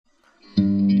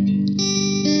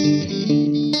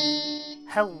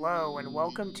Hello, and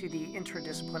welcome to the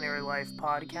Interdisciplinary Life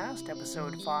Podcast,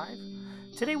 Episode 5.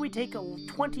 Today we take a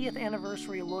 20th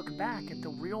anniversary look back at the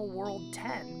Real World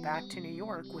 10 Back to New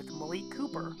York with Malik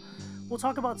Cooper. We'll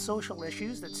talk about social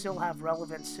issues that still have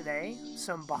relevance today,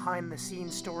 some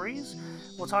behind-the-scenes stories.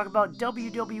 We'll talk about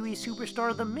WWE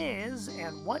superstar The Miz,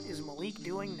 and what is Malik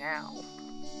doing now?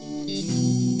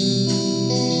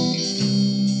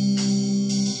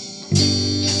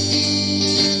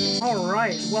 All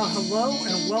right. Well, hello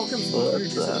and welcome to the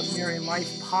Interdisciplinary Life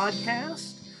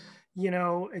Podcast. You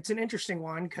know, it's an interesting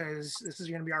one because this is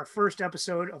going to be our first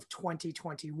episode of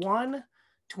 2021.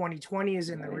 2020 is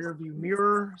in the rearview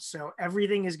mirror, so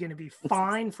everything is going to be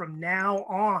fine from now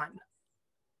on.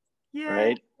 Yay!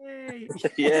 Right?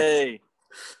 Yay!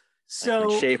 So I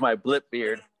can shave my blip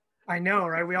beard. I know,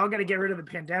 right? We all got to get rid of the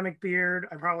pandemic beard.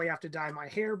 I probably have to dye my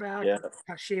hair back,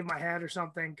 shave my head or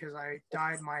something because I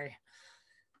dyed my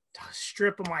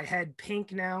strip of my head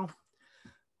pink now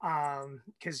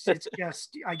because it's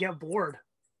just I get bored.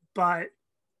 But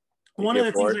one of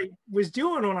the things I was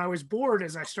doing when I was bored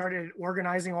is I started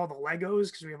organizing all the Legos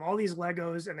because we have all these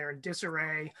Legos and they're in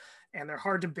disarray and they're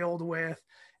hard to build with.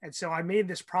 And so I made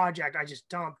this project. I just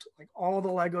dumped like all the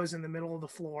Legos in the middle of the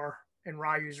floor in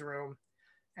Ryu's room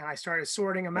and I started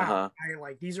sorting them out. I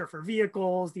like, these are for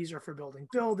vehicles, these are for building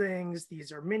buildings,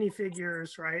 these are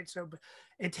minifigures, right? So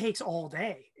it takes all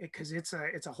day because it's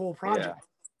a whole project.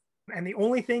 Yeah. And the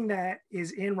only thing that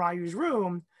is in Ryu's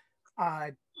room,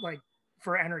 like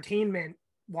for entertainment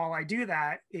while I do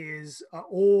that, is an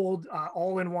old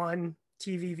all-in-one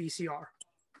TV VCR,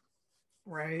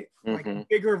 right? Like a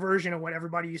bigger version of what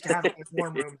everybody used to have in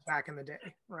dorm rooms back in the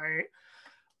day, right?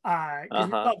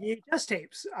 VHS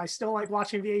tapes. I still like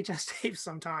watching VHS tapes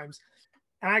sometimes.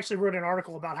 And I actually wrote an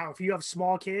article about how if you have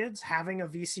small kids, having a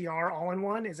VCR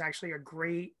all-in-one is actually a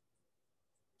great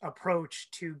approach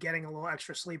to getting a little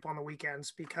extra sleep on the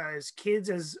weekends because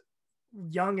kids as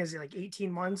young as like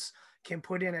 18 months can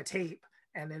put in a tape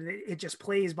and then it just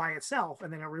plays by itself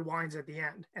and then it rewinds at the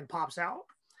end and pops out.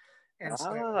 And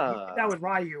so that was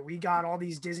Ryu. We got all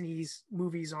these Disney's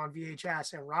movies on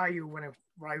VHS, and Ryu, when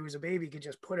Ryu was a baby, could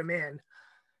just put them in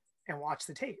and watch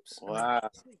the tapes. Wow.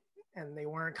 And they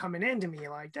weren't coming in to me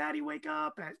like, Daddy, wake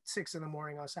up at 6 a.m.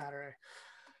 on Saturday.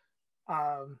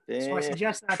 So I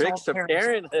suggest that's tricks all of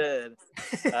parenthood.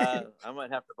 I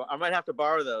might have to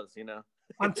borrow those, you know.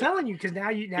 I'm telling you, because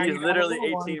now he's you literally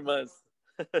 18 months.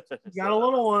 You got a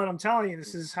little one. I'm telling you,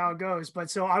 this is how it goes. But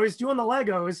so I was doing the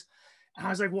Legos. And I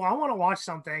was like, well, I want to watch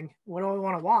something. What do I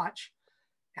want to watch?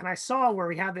 And I saw where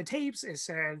we had the tapes. It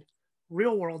said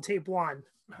Real World Tape 1.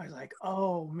 I was like,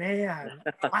 oh, man.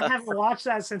 I haven't watched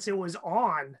that since it was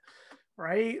on,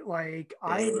 right? Like,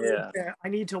 I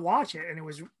need to watch it. And it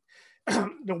was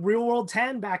the Real World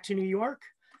 10 Back to New York.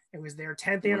 It was their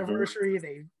 10th anniversary.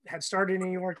 They had started in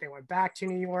New York. They went back to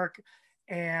New York.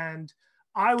 And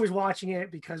I was watching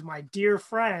it because my dear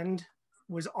friend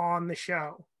was on the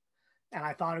show. And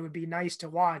I thought it would be nice to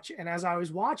watch. And as I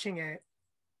was watching it,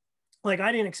 like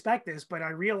I didn't expect this, but I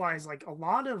realized like a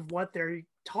lot of what they're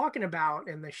talking about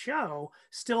in the show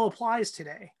still applies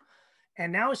today.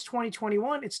 And now it's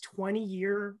 2021. It's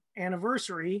 20-year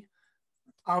anniversary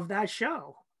of that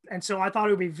show. And so I thought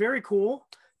it would be very cool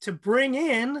to bring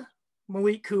in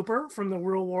Malik Cooper from the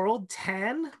Real World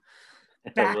 10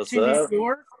 back to New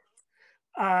York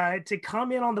to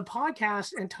come in on the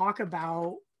podcast and talk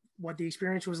about what the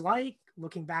experience was like,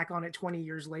 looking back on it 20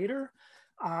 years later.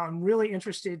 I'm really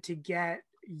interested to get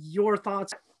your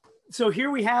thoughts. So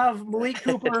here we have Malik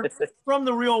Cooper from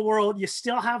the Real World. You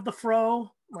still have the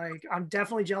fro. Like, I'm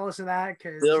definitely jealous of that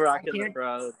because still rocking the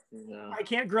fro. I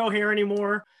can't grow hair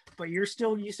anymore, but you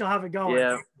still have it going.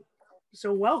 Yeah.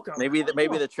 So welcome. Maybe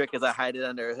the trick is I hide it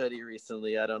under a hoodie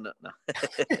recently. I don't know. No.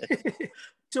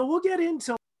 So we'll get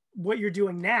into what you're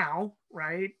doing now,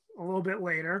 right? A little bit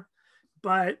later.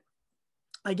 But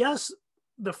I guess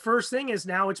the first thing is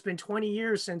now it's been 20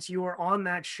 years since you were on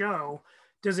that show.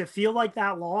 Does it feel like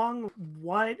that long?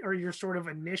 What are your sort of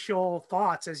initial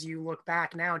thoughts as you look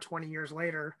back now 20 years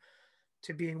later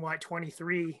to being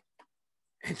 23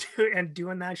 and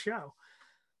doing that show?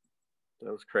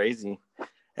 That was crazy.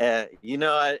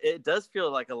 It does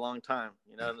feel like a long time,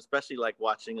 and especially like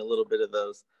watching a little bit of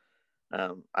those.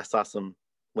 I saw some,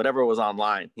 whatever was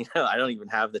online, I don't even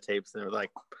have the tapes. They were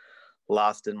like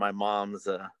lost in my mom's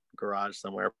garage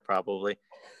somewhere probably,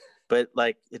 but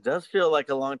like it does feel like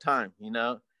a long time,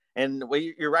 and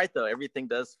you're right though, everything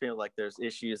does feel like there's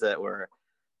issues that were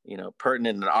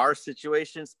pertinent in our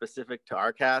situation, specific to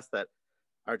our cast, that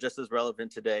are just as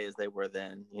relevant today as they were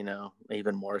then,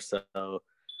 even more so.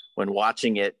 When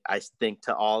watching it, I think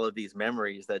to all of these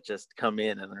memories that just come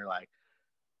in and they're like,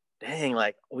 dang,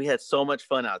 like we had so much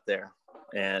fun out there.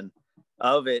 And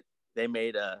of it, they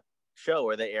made a show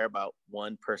where they air about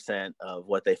 1% of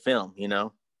what they film, you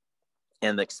know?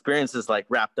 And the experience is like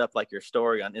wrapped up like your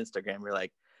story on Instagram. You're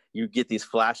like, you get these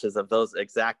flashes of those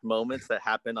exact moments that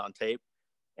happened on tape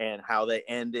and how they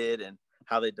ended and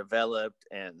how they developed.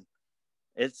 And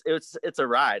it's a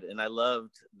ride. And I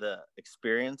loved the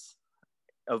experience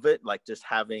of it, like just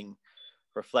having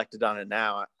reflected on it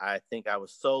now. I think I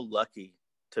was so lucky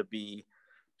to be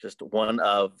just one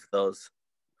of those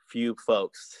few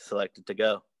folks selected to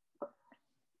go.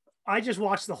 I just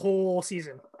watched the whole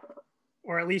season,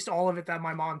 or at least all of it that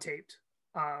my mom taped.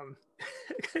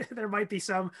 There might be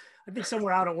some, I think some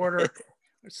were out of order.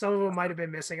 Some of them might have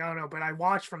been missing. I don't know, but I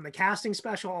watched from the casting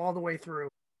special all the way through.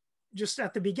 Just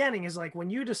at the beginning is like when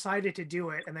you decided to do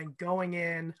it and then going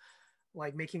in,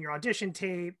 like making your audition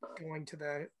tape, going to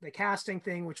the casting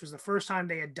thing, which was the first time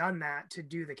they had done that to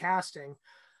do the casting.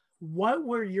 What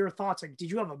were your thoughts? Like,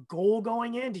 did you have a goal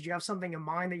going in? Did you have something in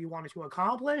mind that you wanted to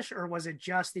accomplish, or was it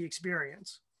just the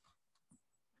experience?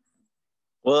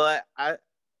 Well, I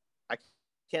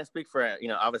can't speak for, you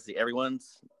know, obviously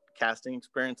everyone's casting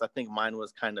experience. I think mine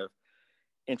was kind of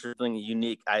interesting,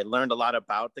 unique. I learned a lot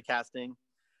about the casting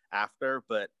after,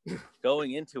 but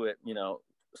going into it, you know,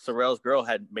 Sorrell's girl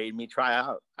had made me try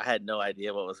out. I had no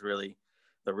idea what was really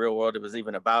the real world it was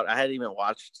even about. I hadn't even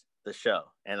watched the show,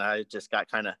 and I just got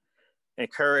kind of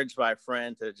encouraged by a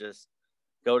friend to just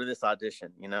go to this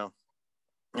audition, you know.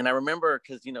 And I remember,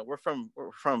 because, you know, we're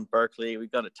from Berkeley, we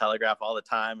go to Telegraph all the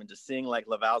time, and just seeing like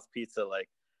Laval's Pizza, like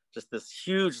just this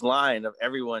huge line of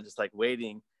everyone just like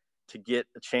waiting to get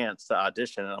a chance to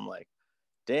audition. And I'm like,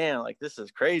 damn, like this is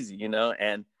crazy, you know.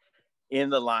 And in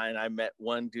the line, I met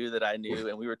one dude that I knew,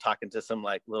 and we were talking to some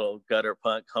like little gutter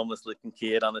punk, homeless looking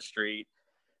kid on the street,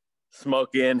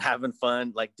 smoking, having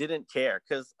fun, like didn't care.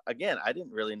 Cause again, I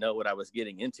didn't really know what I was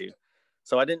getting into.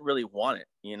 So I didn't really want it,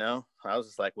 you know. I was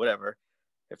just like, whatever.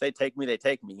 If they take me, they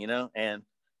take me, you know. And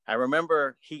I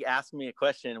remember he asked me a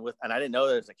question and I didn't know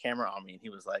there was a camera on me. And he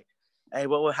was like, hey,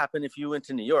 what would happen if you went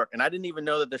to New York? And I didn't even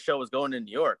know that the show was going to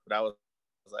New York, but I was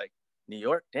like, New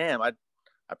York? Damn, I'd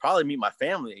probably meet my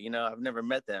family, you know. I've never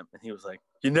met them. And he was like,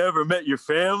 you never met your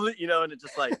family? You know, and it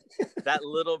just like that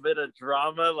little bit of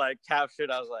drama like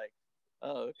captured. I was like,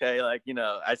 oh, okay. Like, you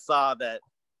know, I saw that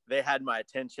they had my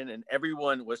attention, and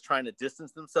everyone was trying to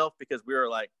distance themselves because we were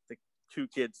like the two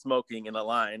kids smoking in a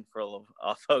line for all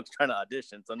folks trying to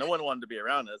audition. So no one wanted to be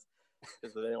around us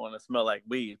because they didn't want to smell like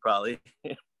weed probably.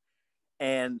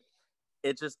 And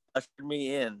it just ushered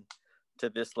me in to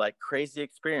this like crazy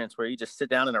experience where you just sit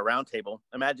down in a round table.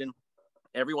 Imagine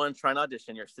everyone's trying to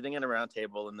audition. You're sitting in a round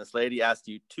table, and this lady asked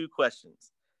you two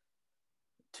questions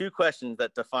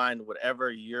that define whatever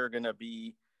you're going to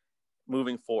be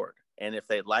moving forward. And if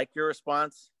they like your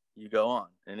response, you go on.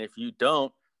 And if you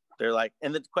don't, they're like,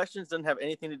 and the questions didn't have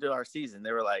anything to do with our season.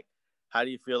 They were like, how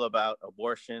do you feel about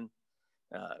abortion?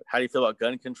 How do you feel about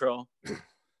gun control?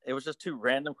 It was just two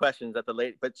random questions that the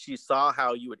lady, but she saw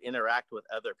how you would interact with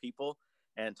other people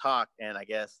and talk. And I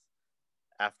guess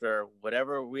after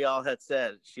whatever we all had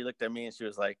said, she looked at me and she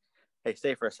was like, hey,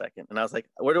 stay for a second. And I was like,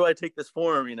 where do I take this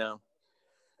form, you know?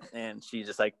 And she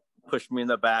just like pushed me in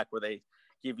the back where they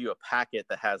give you a packet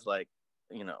that has like,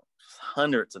 you know,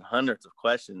 hundreds and hundreds of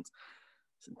questions.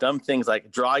 Dumb things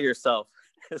like draw yourself.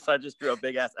 So I just drew a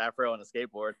big ass afro on a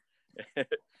skateboard.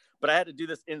 But I had to do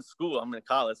this in school. I'm in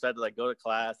college, so I had to like go to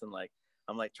class and like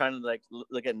I'm like trying to like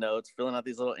look at notes, filling out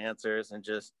these little answers, and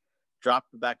just drop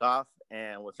it back off.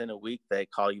 And within a week, they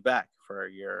call you back for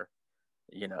your,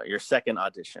 you know, your second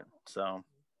audition. So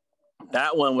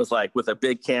that one was like with a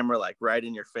big camera, like right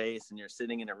in your face, and you're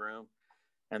sitting in a room,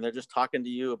 and they're just talking to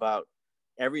you about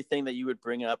everything that you would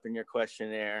bring up in your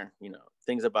questionnaire. You know,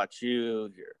 things about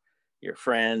you, your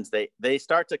friends. They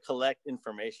start to collect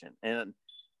information, and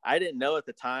I didn't know at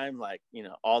the time, like, you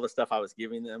know, all the stuff I was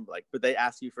giving them, like, but they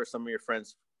asked you for some of your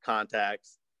friends'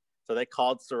 contacts. So they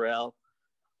called Sorrell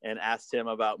and asked him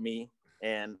about me.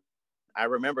 And I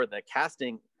remember the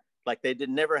casting, like they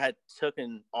never had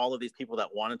taken all of these people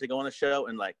that wanted to go on a show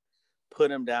and like put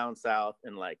them down south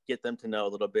and like get them to know a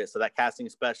little bit. So that casting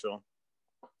special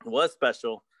was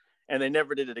special, and they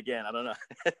never did it again. I don't know.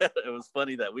 It was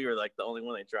funny that we were like the only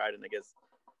one they tried, and I guess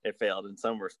it failed in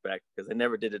some respect because they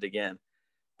never did it again.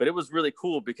 But it was really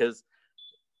cool because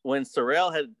when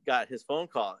Sorrell had got his phone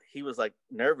call, he was like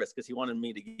nervous because he wanted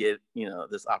me to get, you know,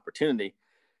 this opportunity.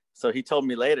 So he told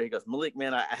me later, he goes, Malik,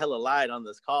 man, I hella lied on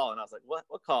this call. And I was like, what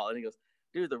call? And he goes,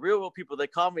 dude, the real world people, they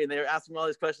called me and they were asking me all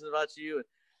these questions about you.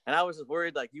 And I was just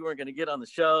worried like you weren't going to get on the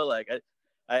show. Like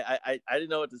I didn't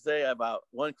know what to say about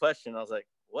one question. I was like,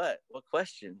 what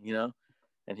question, you know?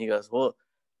 And he goes, well,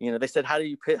 they said, how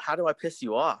do I piss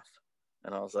you off?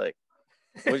 And I was like,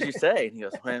 what did you say? And he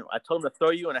goes, man, I told him to throw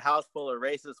you in a house full of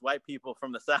racist white people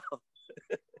from the South.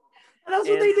 That's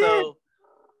what they did.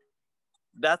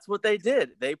 That's what they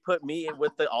did. They put me in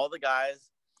with all the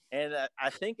guys. And I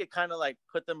think it kind of like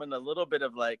put them in a little bit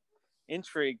of like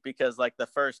intrigue, because like the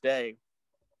first day,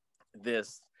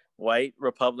 this white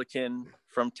Republican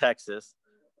from Texas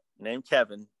named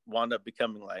Kevin wound up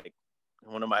becoming like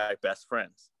one of my best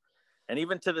friends. And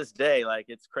even to this day, like,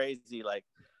 it's crazy. Like,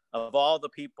 of all the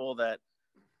people that,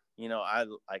 I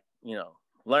like,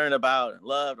 learn about and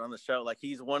loved on the show, like,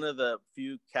 he's one of the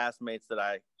few castmates that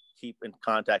I keep in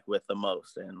contact with the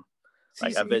most. And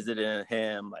like, I visited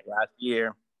him like last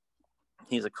year.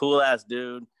 He's a cool ass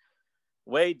dude,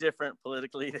 way different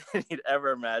politically than you'd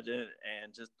ever imagine,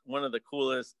 and just one of the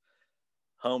coolest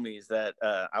homies that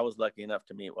I was lucky enough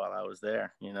to meet while I was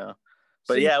there,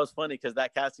 But yeah, it was funny because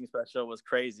that casting special was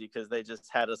crazy, because they just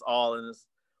had us all in this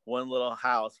one little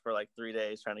house for like 3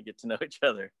 days trying to get to know each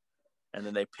other. And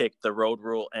then they picked the Road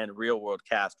Rule and Real World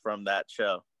cast from that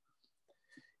show.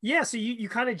 Yeah, so you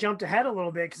kind of jumped ahead a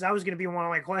little bit, because that was going to be one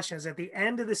of my questions. At the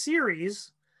end of the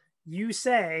series, you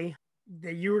say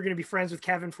that you were going to be friends with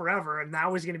Kevin forever, and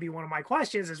that was going to be one of my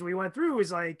questions as we went through,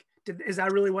 is like, is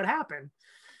that really what happened?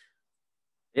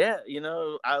 Yeah,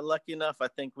 lucky enough, I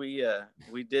think we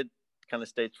did kind of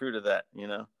stay true to that,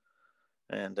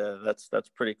 and that's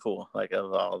pretty cool. Like,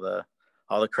 of all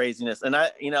the craziness, and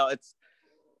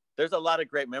there's a lot of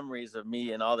great memories of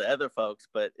me and all the other folks,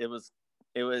 but it was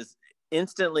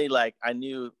instantly like I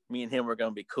knew me and him were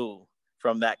going to be cool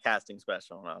from that casting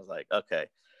special. And I was like, okay,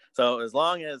 so as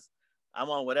long as I'm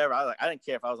on whatever, I didn't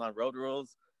care if I was on Road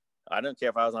Rules, I didn't care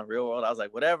if I was on Real World. I was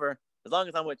like, whatever, as long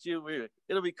as I'm with you,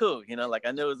 it'll be cool. Like,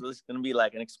 I knew it was going to be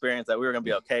like an experience that we were going to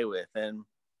be okay with. And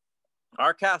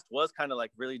our cast was kind of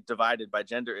like really divided by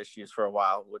gender issues for a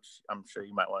while, which I'm sure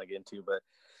you might want to get into, but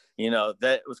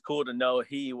that was cool to know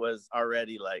he was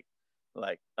already like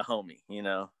a homie,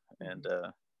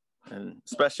 and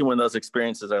especially when those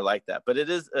experiences are like that. But it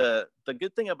is the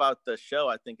good thing about the show,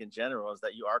 I think, in general, is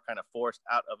that you are kind of forced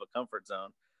out of a comfort zone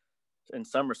in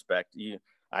some respect.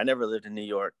 I never lived in New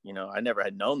York, I never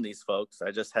had known these folks.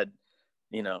 I just had,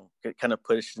 kind of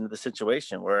pushed into the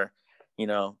situation where,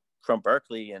 from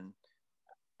Berkeley, and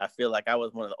I feel like I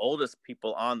was one of the oldest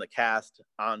people on the cast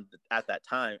at that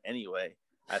time anyway.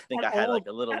 I think I had like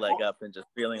a little leg up and just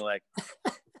feeling like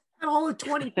all of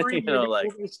 23, like,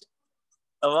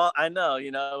 well, I know,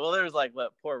 well, there was like,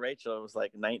 what, poor Rachel was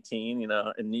like 19,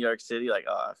 in New York City. Like,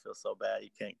 oh, I feel so bad. You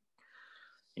can't,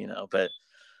 but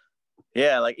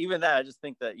yeah, like, even that, I just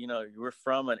think that, we're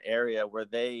from an area where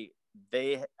they,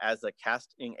 as a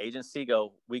casting agency,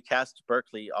 go, we cast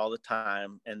Berkeley all the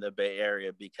time in the Bay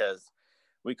Area because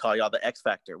we call y'all the X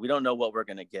Factor. We don't know what we're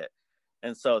going to get.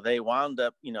 And so they wound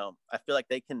up, I feel like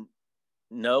they can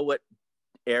know what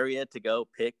area to go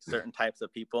pick certain types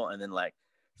of people, and then like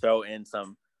throw in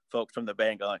some folks from the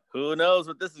Bay and go like, who knows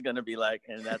what this is going to be like.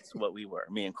 And that's what we were,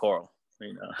 me and Coral,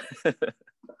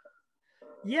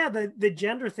 Yeah, the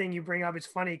gender thing you bring up is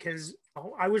funny, because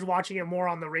I was watching it more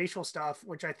on the racial stuff,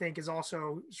 which I think is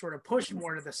also sort of pushed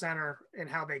more to the center in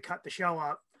how they cut the show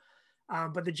up.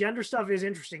 But the gender stuff is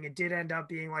interesting. It did end up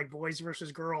being like boys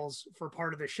versus girls for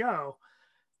part of the show.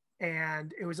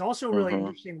 And it was also really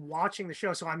interesting watching the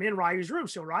show. So I'm in Ryu's room.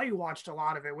 So Ryu watched a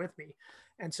lot of it with me.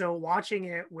 And so watching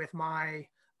it with my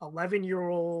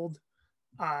 11-year-old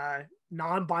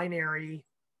non-binary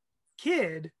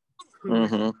kid who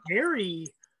is very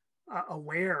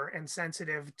aware and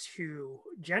sensitive to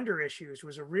gender issues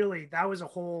that was a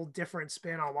whole different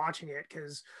spin on watching it.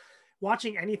 Because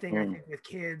watching anything, I think, with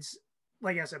kids,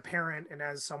 like, as a parent and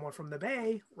as someone from the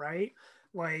Bay, right?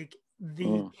 Like,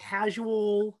 the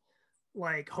casual,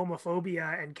 like,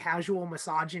 homophobia and casual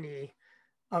misogyny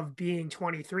of being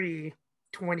 23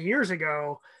 20 years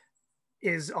ago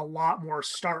is a lot more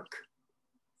stark,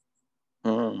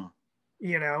 than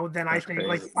I think. Crazy.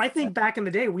 Like, I think back in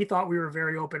the day, we thought we were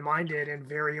very open-minded and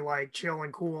very like chill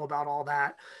and cool about all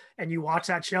that. And you watch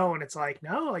that show and it's like,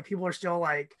 no, like, people are still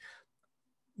like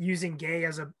using gay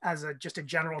as a just a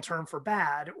general term for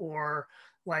bad, or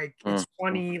like, it's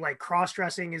funny, like,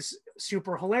 cross-dressing is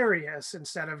super hilarious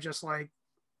instead of just like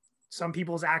some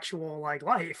people's actual like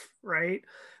life, right?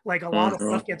 Like, a lot of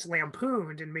stuff gets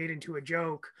lampooned and made into a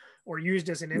joke or used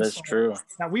as an insult. That's true.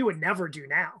 That we would never do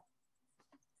now.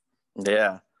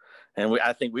 Yeah. And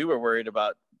I think we were worried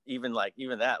about even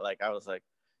that, like, I was like,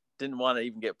 didn't want to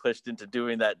even get pushed into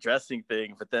doing that dressing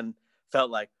thing, but then felt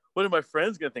like, what are my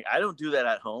friends going to think? I don't do that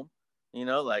at home,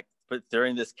 like, but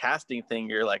during this casting thing,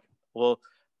 you're like, well,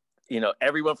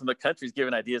 everyone from the country is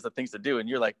giving ideas of things to do, and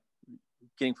you're like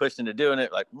getting pushed into doing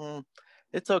it, like,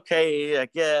 it's okay, I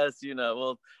guess,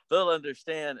 well, they'll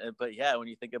understand. But yeah, when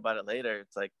you think about it later,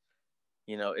 it's like,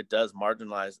 it does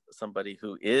marginalize somebody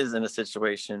who is in a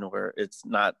situation where it's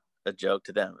not a joke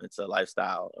to them, it's a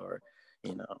lifestyle, or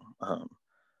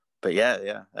but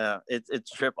yeah,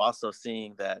 it's trip also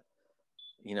seeing that,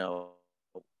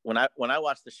 when I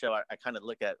watch the show, I kind of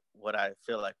look at what I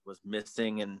feel like was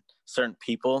missing in certain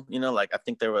people. Like I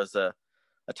think there was a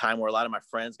time where a lot of my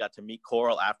friends got to meet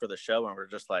Coral after the show, and we're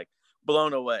just like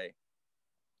blown away.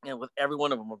 And with every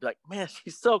one of them, we'll be like, man,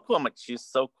 she's so cool. I'm like, she's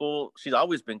so cool. She's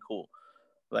always been cool.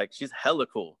 Like, she's hella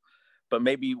cool. But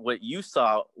maybe what you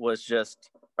saw was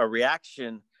just a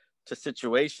reaction to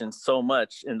situations so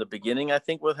much in the beginning, I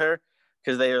think, with her,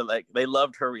 because they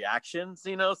loved her reactions,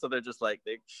 so they're just like,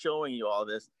 they're showing you all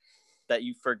this that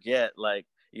you forget, like,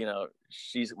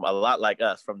 she's a lot like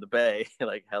us from the Bay,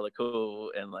 like hella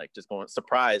cool, and like just going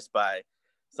surprised by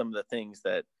some of the things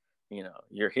that,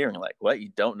 you're hearing, like, what, you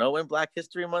don't know when Black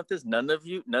History Month is? None of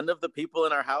the people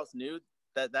in our house knew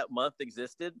that month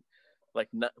existed. Like,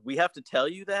 we have to tell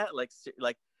you that, like,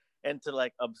 and to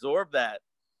like absorb that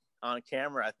on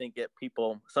camera. I think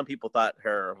some people thought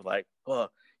her like, well,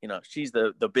 she's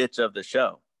the bitch of the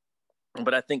show,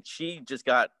 but I think she just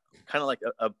got kind of like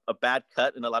a bad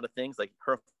cut in a lot of things. Like,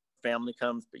 her family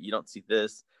comes, but you don't see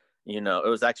this. It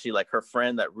was actually like her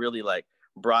friend that really like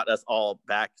brought us all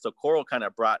back. So Coral kind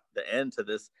of brought the end to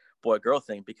this boy girl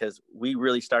thing, because we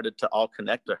really started to all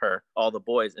connect to her, all the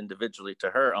boys individually to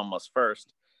her almost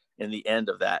first in the end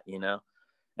of that,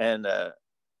 and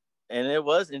it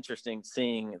was interesting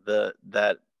seeing those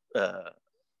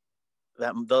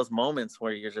moments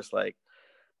where you're just like,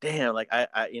 damn, like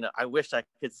I wish I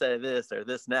could say this or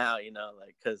this now,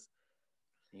 like, because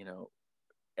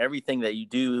everything that you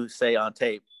do say on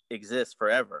tape exists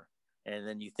forever, and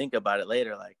then you think about it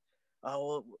later, like,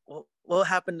 oh, well, what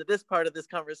happened to this part of this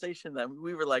conversation that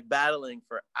we were like battling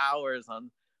for hours on,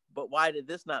 but why did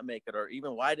this not make it, or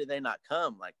even why did they not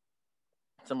come? Like,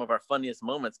 some of our funniest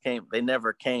moments they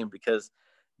never came because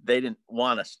they didn't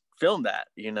want to film that,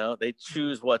 they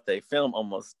choose what they film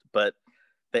almost, but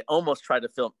they almost tried to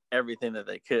film everything that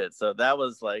they could. So that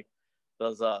was like,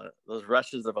 those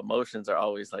rushes of emotions are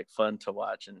always like fun to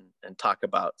watch and talk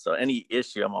about. So any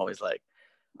issue, I'm always like,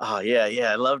 oh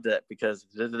yeah, I loved it because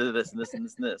this and this and this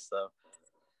and this. So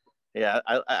yeah,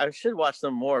 I should watch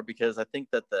some more, because I think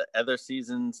that the other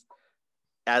seasons,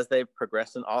 as they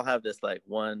progress, and all have this like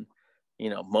one,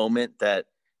 moment that,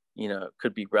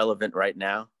 could be relevant right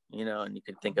now, and you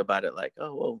could think about it like,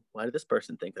 oh, well, why did this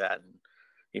person think that? And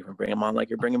you can bring them on like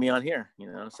you're bringing me on here,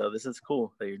 so this is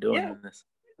cool that you're doing this.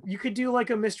 You could do like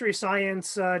a Mystery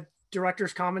Science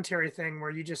director's commentary thing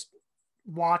where you just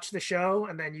watch the show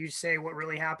and then you say what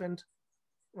really happened,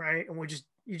 right? And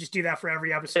you just do that for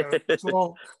every episode. It's a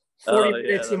little 40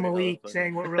 minutes of Malik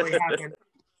saying what really happened.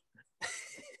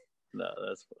 No,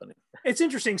 that's funny. It's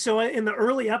interesting. So in the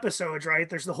early episodes, right,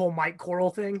 there's the whole Mike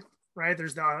Coral thing, right?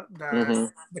 There's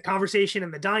the conversation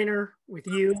in the diner with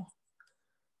you,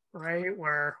 right,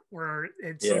 where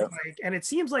it seems like, and it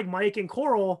seems like Mike and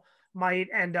Coral might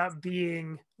end up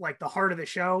being like the heart of the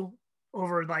show.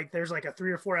 Over, like, there's like a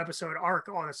 3 or 4 episode arc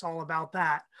on it's all about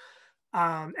that.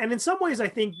 And in some ways, I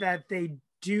think that they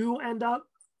do end up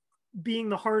being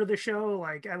the heart of the show,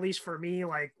 like, at least for me,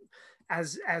 like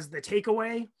as the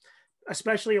takeaway,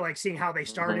 especially like seeing how they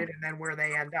started and then where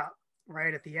they end up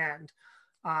right at the end.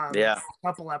 A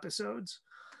couple episodes.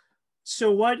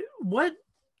 So what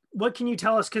can you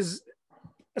tell us? Because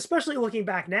especially looking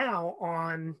back now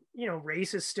on,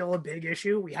 race is still a big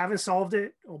issue. We haven't solved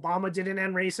it. Obama didn't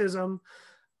end racism.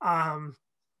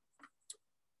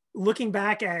 Looking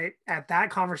back at that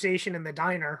conversation in the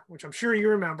diner, which I'm sure you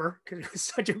remember because it was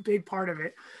such a big part of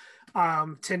it,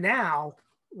 to now,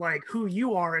 like, who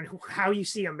you are and how you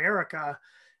see America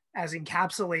as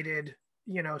encapsulated,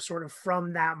 sort of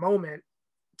from that moment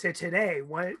to today.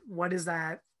 What does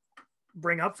that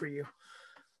bring up for you?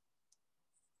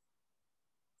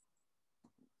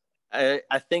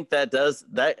 I think that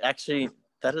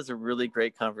is a really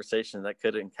great conversation that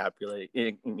could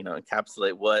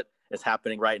encapsulate what is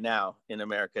happening right now in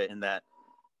America. In that,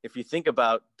 if you think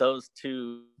about those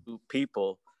two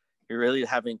people, you're really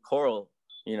having Coral,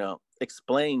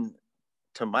 explain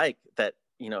to Mike that,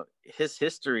 his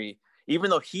history, even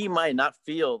though he might not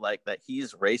feel like that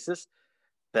he's racist,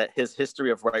 that his history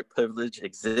of white privilege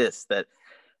exists, that,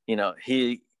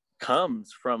 he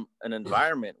comes from an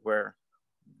environment where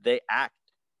they act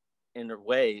in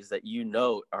ways that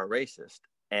are racist,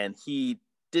 and he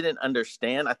didn't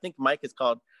understand. I think Mike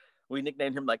we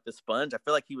nicknamed him like the sponge. I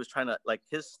feel like he was trying to, like,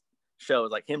 his show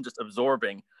is like him just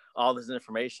absorbing all this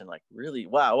information, like really,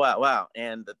 wow.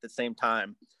 And at the same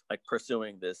time, like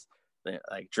pursuing this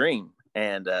like dream.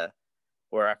 And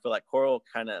where I feel like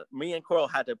me and Coral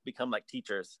had to become like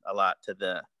teachers a lot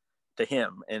to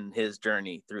him and his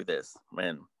journey through this.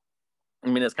 And I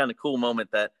mean, it's kind of cool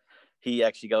moment that he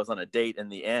actually goes on a date in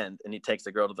the end and he takes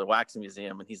the girl to the wax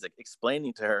museum and he's like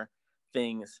explaining to her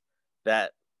things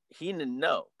that he didn't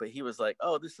know, but he was like,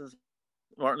 oh, this is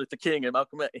Martin Luther King and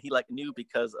Malcolm X. He like knew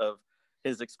because of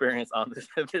his experience on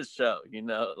this show, you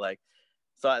know, like,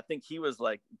 so I think he was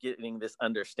like getting this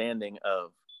understanding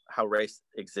of how race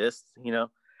exists, you know.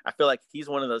 I feel like he's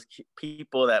one of those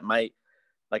people that might,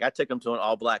 like, I took him to an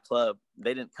all black club.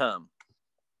 They didn't come.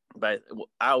 But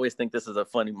I always think this is a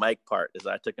funny Mike part, is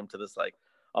I took him to this like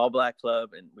all black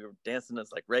club and we were dancing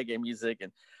this like reggae music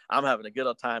and I'm having a good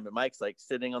old time. And Mike's like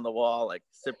sitting on the wall, like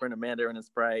sipping a Mandarin and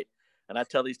Sprite. And I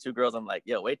tell these two girls, I'm like,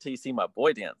 yo, wait till you see my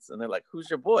boy dance. And they're like, who's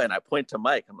your boy? And I point to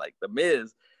Mike. I'm like, The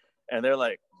Miz. And they're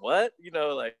like, what? You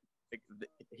know, like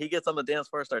he gets on the dance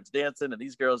floor, starts dancing, and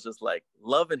these girls just like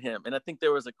loving him. And I think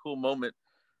there was a cool moment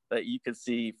that you could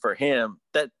see for him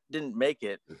that didn't make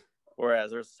it.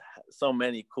 Whereas there's so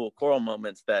many cool Coral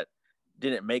moments that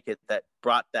didn't make it that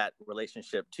brought that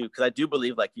relationship too. Because I do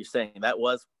believe, like you're saying, that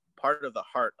was part of the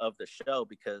heart of the show,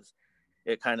 because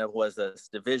it kind of was this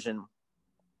division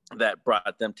that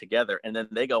brought them together. And then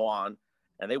they go on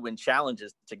and they win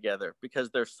challenges together because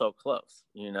they're so close,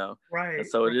 you know? Right. And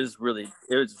so it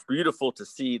was beautiful to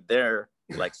see their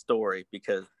like story,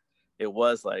 because it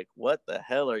was like, what the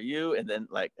hell are you? And then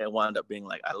like it wound up being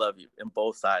like, I love you. And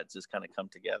both sides just kind of come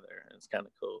together. And it's kind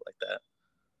of cool like that.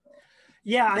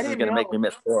 Yeah, this is going to make me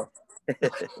miss Coral.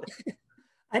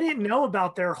 I didn't know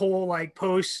about their whole like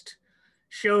post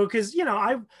show, because, you know,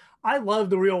 I love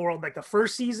The Real World, like the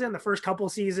first season, the first couple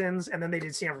seasons, and then they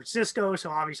did San Francisco. So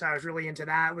obviously I was really into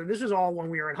that. This was all when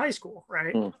we were in high school,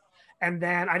 right? Mm. And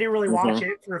then I didn't really watch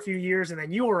it for a few years, and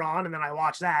then you were on, and then I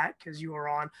watched that because you were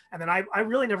on. And then I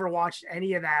really never watched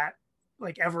any of that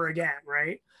like ever again,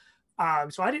 right?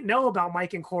 So I didn't know about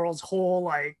Mike and Coral's whole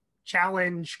like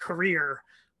challenge career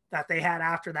that they had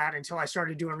after that until I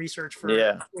started doing research for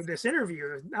this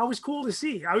interview. That was cool to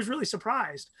see. I was really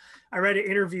surprised. I read an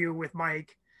interview with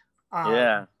Mike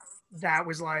that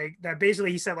was like, that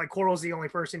basically he said like Coral's the only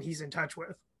person he's in touch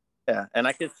with. Yeah, and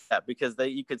I could see that because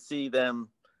you could see them,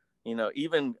 you know,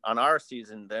 even on our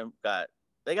season,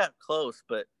 they got close,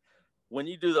 but when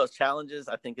you do those challenges,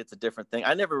 I think it's a different thing.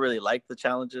 I never really liked the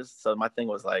challenges, so my thing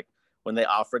was like when they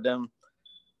offered them,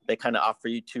 they kind of offer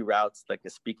you two routes, like a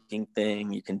speaking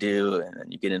thing you can do, and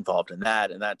then you get involved in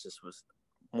that, and that just was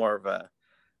more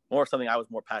something I was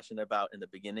more passionate about in the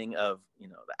beginning of, you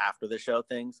know, the after the show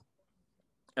things.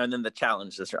 And then the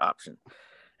challenge is your option.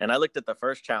 And I looked at the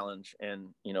first challenge, and,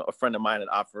 you know, a friend of mine had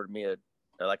offered me a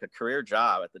career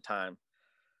job at the time.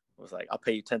 It was like, I'll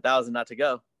pay you $10,000 not to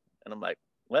go. And I'm like,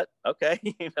 what? Okay.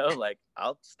 You know, like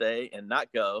I'll stay and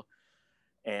not go.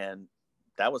 And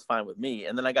that was fine with me.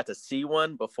 And then I got to see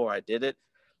one before I did it.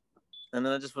 And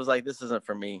then I just was like, this isn't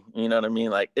for me. You know what I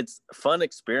mean? Like, it's fun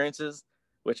experiences,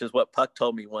 which is what Puck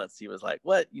told me once. He was like,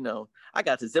 what, you know, I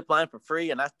got to zip line for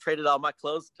free and I traded all my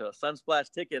clothes to a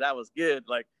Sunsplash ticket. I was good.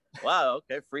 Like, wow,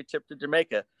 okay, free trip to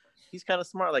Jamaica. He's kind of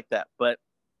smart like that. But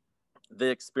the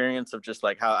experience of just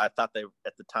like how I thought they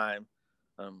at the time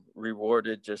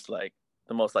rewarded just like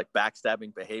the most like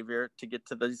backstabbing behavior to get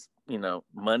to this, you know,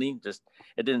 money, just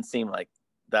it didn't seem like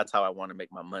that's how I want to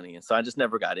make my money. And so I just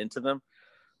never got into them.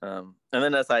 And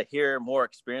then as I hear more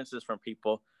experiences from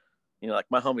people, you know, like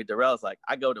my homie Darrell's like,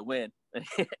 I go to win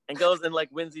and goes and like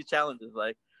wins these challenges.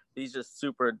 Like he's just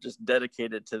super just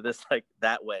dedicated to this, like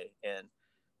that way. And,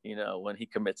 you know, when he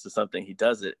commits to something, he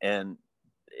does it. And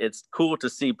it's cool to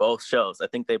see both shows. I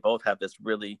think they both have this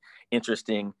really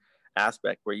interesting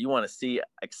aspect where you want to see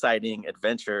exciting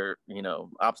adventure, you know,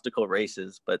 obstacle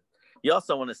races, but you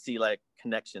also want to see like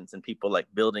connections and people like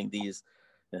building these,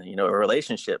 you know,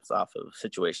 relationships off of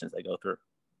situations they go through.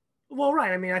 Well,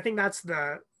 right. I mean, I think that's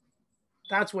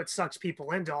what sucks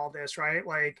people into all this, right?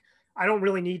 Like, I don't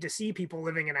really need to see people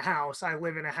living in a house. I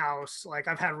live in a house. Like,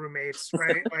 I've had roommates,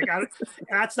 right? Like,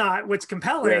 that's not what's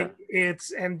compelling. Yeah.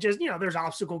 And just, you know, there's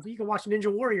obstacles. You can watch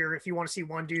Ninja Warrior if you want to see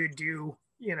one dude do,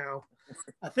 you know,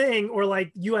 a thing, or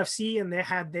like UFC, and they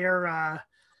had their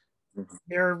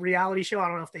reality show. I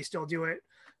don't know if they still do it,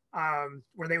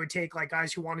 where they would take like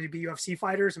guys who wanted to be UFC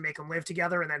fighters and make them live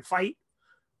together and then fight,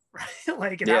 right?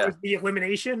 Like, and that was the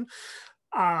elimination.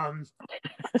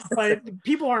 But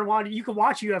people aren't wanting. You can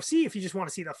watch UFC if you just want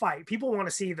to see the fight. People want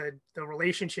to see the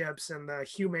relationships and the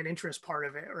human interest part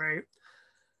of it, right?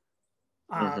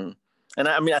 And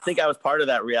I mean, I think I was part of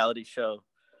that reality show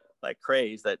like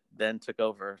craze that then took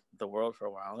over the world for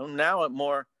a while. And now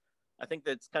I think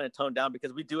that's kind of toned down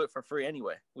because we do it for free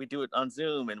anyway. We do it on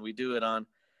Zoom and we do it on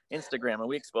Instagram, and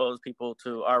we expose people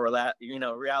to our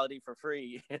reality for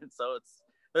free. And so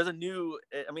there's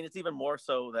it's even more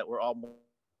so that we're all more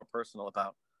personal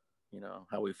about,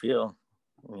 how we feel,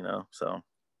 so.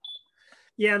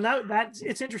 Yeah. And that's,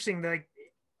 it's interesting. Like,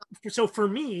 so for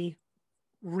me,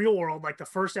 Real World, like the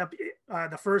first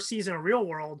season of Real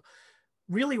World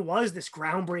really was this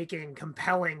groundbreaking,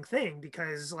 compelling thing,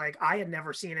 because like I had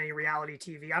never seen any reality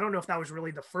TV. I don't know if that was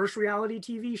really the first reality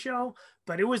TV show,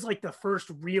 but it was like the first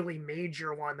really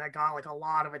major one that got like a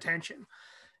lot of attention.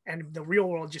 And the Real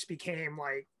World just became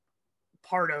like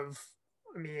part of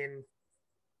American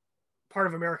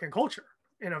culture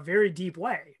in a very deep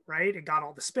way, right? It got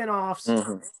all the spinoffs.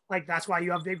 Mm-hmm. Like that's why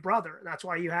you have Big Brother. That's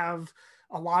why you have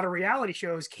a lot of reality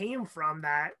shows came from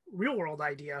that Real World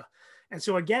idea. And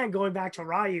so again, going back to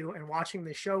Ryu and watching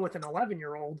the show with an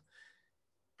 11-year-old,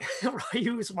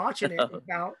 Ryu was watching it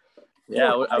about.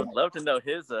 Yeah, I would love to know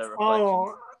his reflections.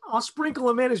 Oh, I'll sprinkle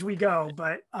them in as we go,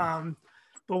 but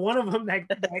one of them that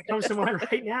comes to mind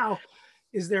right now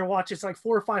is they're watching. It's like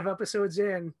 4 or 5 episodes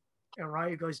in, and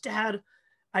Ryu goes, "Dad,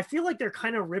 I feel like they're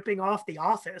kind of ripping off The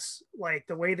Office, like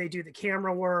the way they do the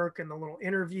camera work and the little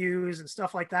interviews and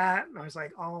stuff like that." And I was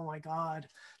like, "Oh my God."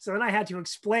 So then I had to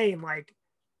explain like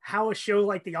how a show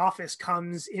like The Office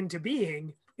comes into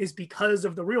being is because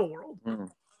of the Real World,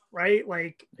 right?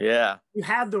 Like, yeah, you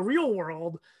had the Real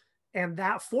World and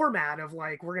that format of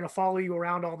like, we're going to follow you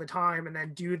around all the time and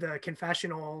then do the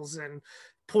confessionals and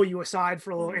pull you aside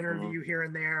for a little interview here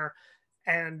and there.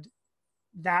 And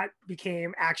that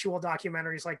became actual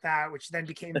documentaries like that, which then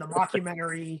became the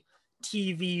mockumentary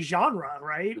TV genre,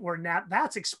 right? Where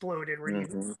that's exploded, where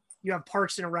you have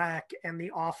Parks and Rec and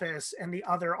The Office and The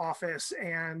Other Office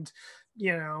and,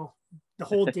 the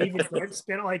whole David Brent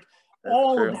spin, like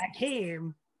all of that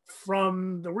came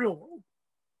from the Real World.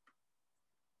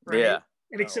 Right? Yeah.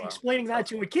 And explaining that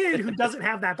to a kid who doesn't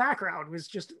have that background was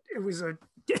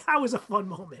that was a fun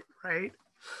moment, right?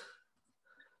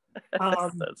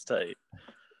 That's tight.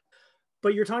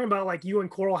 But you're talking about like you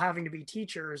and Coral having to be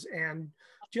teachers, and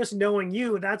just knowing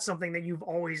you, that's something that you've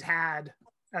always had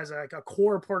as a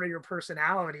core part of your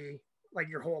personality, like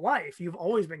your whole life. You've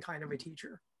always been kind of a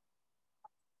teacher.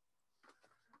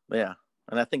 Yeah.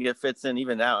 And I think it fits in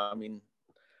even now. I mean,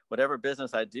 whatever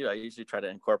business I do, I usually try to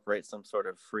incorporate some sort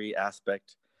of free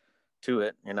aspect to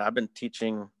it. I've been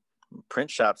teaching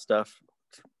print shop stuff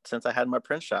since I had my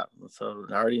print shop. So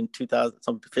already in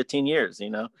 15 years,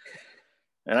 and I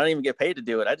don't even get paid to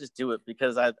do it. I just do it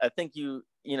because I think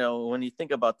when you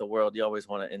think about the world, you always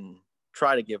want to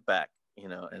try to give back,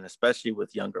 and especially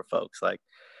with younger folks, like,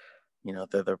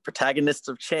 they're the protagonists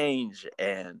of change,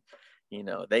 and,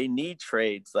 they need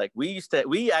trades. Like we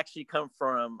actually come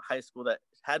from high school that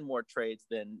had more trades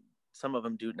than some of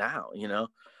them do now,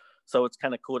 so it's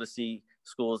kind of cool to see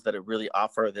schools that really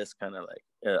offer this kind of like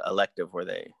elective where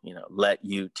they, let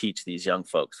you teach these young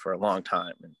folks for a long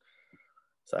time. And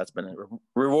so that's been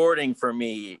rewarding for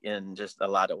me in just a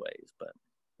lot of ways. But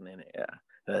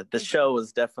the show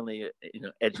was definitely,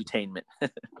 edutainment.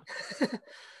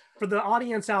 For the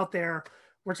audience out there,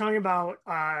 we're talking about,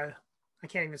 I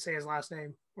can't even say his last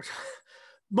name.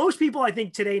 Most people, I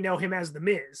think, today know him as The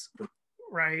Miz,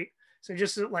 right? So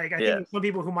just like, I think some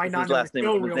people who might not know the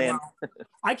show real well,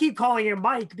 I keep calling him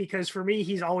Mike because for me,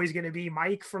 he's always going to be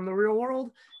Mike from the Real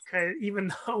World.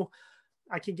 Even though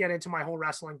I can get into my whole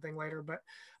wrestling thing later, but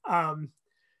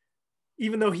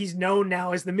even though he's known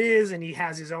now as The Miz and he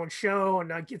has his own show,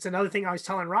 and it's another thing I was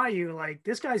telling Ryu, like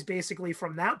this guy's basically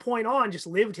from that point on just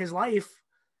lived his life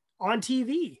on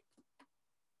TV,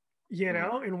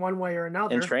 in one way or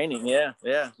another. In training, yeah,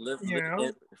 live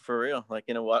it for real, like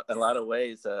in a lot of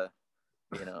ways,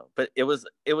 But it was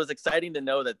exciting to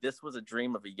know that this was a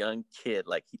dream of a young kid.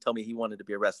 Like he told me he wanted to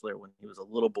be a wrestler when he was a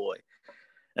little boy.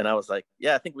 And I was like,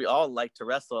 yeah, I think we all liked to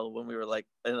wrestle when we were like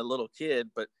a little kid,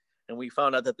 and we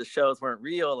found out that the shows weren't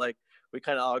real. Like we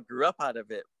kind of all grew up out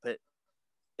of it, but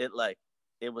it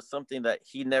was something that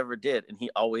he never did. And he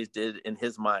always did in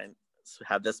his mind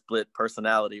have this split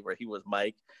personality where he was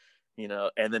Mike,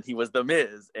 and then he was The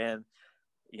Miz. And,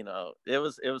 it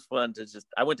was fun to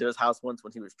I went to his house once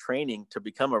when he was training to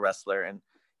become a wrestler, and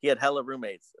he had hella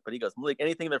roommates, but he goes, Malik,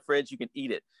 anything in the fridge, you can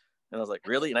eat it. And I was like,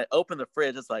 really? And I opened the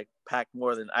fridge. It's like packed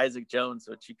more than Isaac Jones,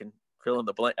 which you can fill in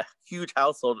the blank. A huge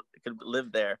household could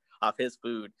live there off his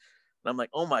food. And I'm like,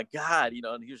 oh my God,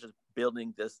 and he was just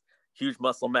building this huge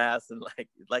muscle mass, and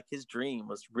like his dream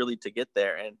was really to get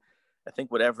there. And I think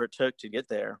whatever it took to get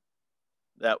there,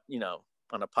 that,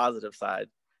 on a positive side,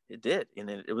 it did. And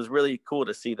it was really cool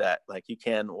to see that. Like, you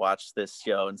can watch this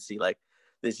show and see like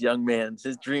this young man's,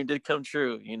 his dream did come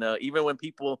true. You know, even when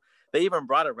they even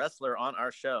brought a wrestler on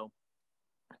our show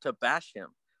to bash him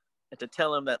and to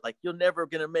tell him that like, you're never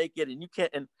gonna make it and you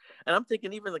can't. And I'm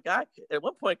thinking even the guy at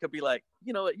one point could be like,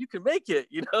 you know what, you can make it,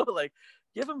 you know, like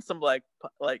give him some like,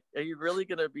 are you really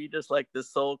gonna be just like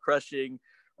this soul crushing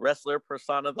wrestler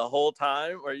persona the whole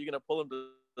time? Or are you gonna pull him to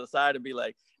the side and be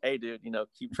like, hey dude, you know,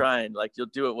 keep trying, like you'll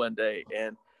do it one day?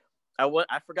 And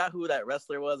I forgot who that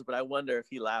wrestler was, but I wonder if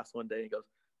he laughs one day and goes,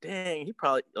 dang, he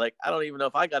probably, like, I don't even know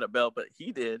if I got a belt, but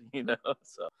he did, you know?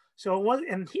 So it was,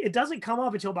 and it doesn't come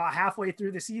up until about halfway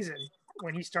through the season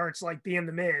when he starts like being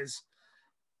the Miz.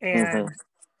 And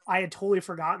I had totally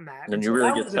forgotten that. And you so really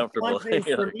that get was comfortable. a fun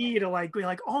thing for me to like be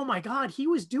like, oh my God, he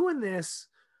was doing this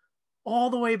all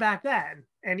the way back then.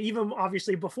 And even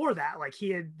obviously before that, like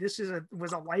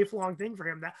was a lifelong thing for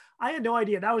him that I had no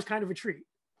idea. That was kind of a treat,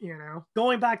 you know.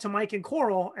 Going back to Mike and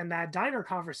Coral and that diner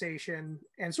conversation,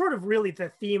 and sort of really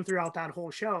the theme throughout that whole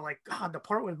show, like, God, the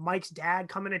part with Mike's dad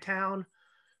coming to town,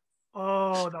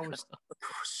 oh, that was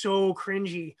so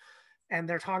cringy. And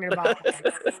they're talking about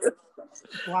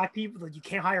black people, like you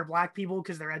can't hire black people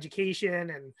because their education,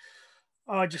 and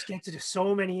it just gets into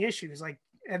so many issues. Like,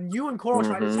 and you and Coral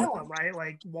try to tell them, right?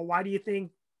 Like, well, why do you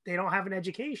think they don't have an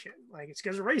education? Like, it's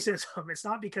because of racism. It's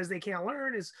not because they can't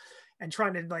learn. And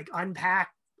trying to like unpack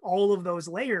all of those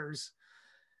layers.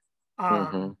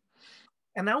 And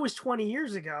that was 20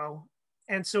 years ago.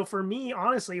 And so for me,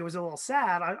 honestly, it was a little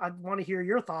sad. I want to hear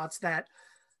your thoughts that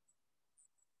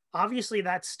obviously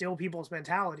that's still people's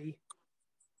mentality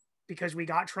because we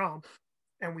got Trump.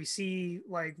 And we see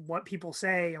like what people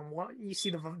say and what you see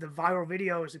the viral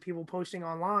videos of people posting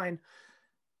online.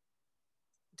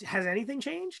 Has anything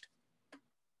changed?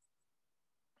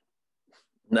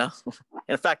 No.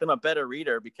 In fact, I'm a better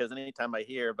reader because anytime I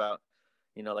hear about,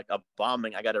 you know, like a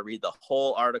bombing, I got to read the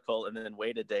whole article and then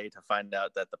wait a day to find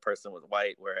out that the person was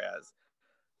white. Whereas,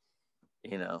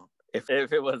 you know, if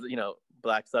it was, you know,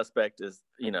 black suspect is,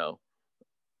 you know,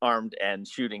 armed and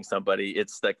shooting somebody,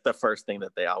 it's like the first thing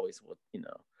that they always would, you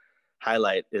know,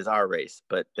 highlight is our race,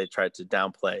 but they tried to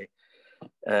downplay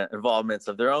involvements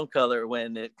of their own color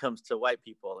when it comes to white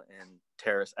people and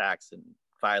terrorist acts and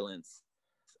violence.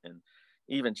 And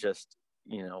even just,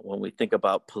 you know, when we think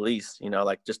about police, you know,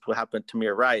 like just what happened to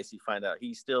Tamir Rice, you find out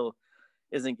he still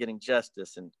isn't getting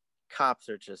justice and cops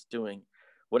are just doing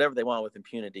whatever they want with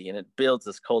impunity. And it builds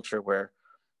this culture where,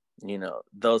 you know,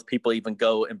 those people even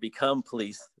go and become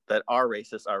police that are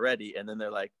racist already. And then they're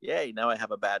like, yay, now I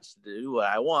have a badge to do what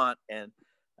I want. And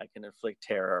I can inflict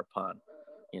terror upon,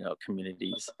 you know,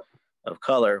 communities of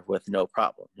color with no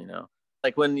problem, you know.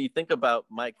 Like when you think about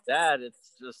Mike's dad,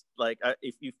 it's just like,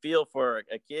 if you feel for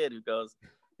a kid who goes,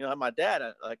 you know, my dad,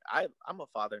 I'm a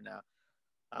father now.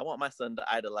 I want my son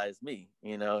to idolize me,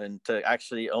 you know, and to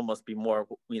actually almost be more,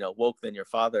 you know, woke than your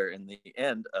father in the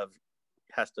end of,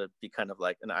 has to be kind of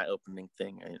like an eye-opening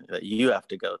thing that you have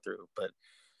to go through. But,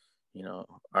 you know,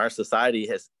 our society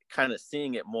has kind of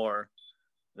seeing it more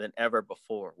than ever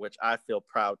before, which I feel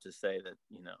proud to say that,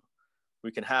 you know,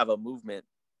 we can have a movement,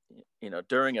 you know,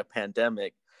 during a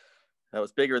pandemic that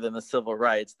was bigger than the civil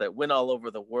rights, that went all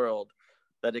over the world,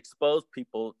 that exposed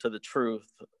people to the truth.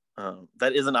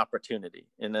 That is an opportunity,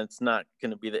 and it's not going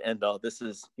to be the end all. This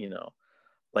is, you know,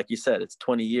 like you said, it's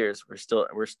 20 years. We're still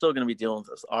going to be dealing with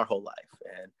this our whole life.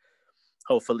 And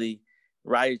hopefully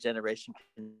Ryu's generation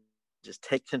can just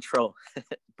take control,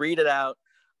 breed it out,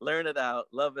 learn it out,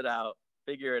 love it out,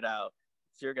 figure it out.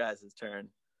 It's your guys' turn,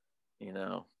 you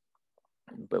know,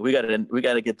 but we got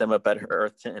to get them a better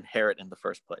earth to inherit in the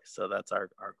first place. So that's our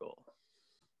goal.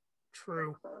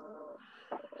 True.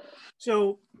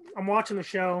 So I'm watching the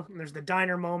show and there's the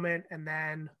diner moment. And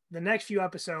then the next few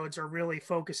episodes are really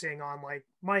focusing on like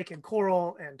Mike and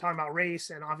Coral and talking about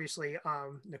race. And obviously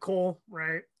Nicole,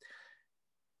 right,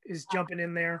 is jumping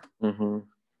in there.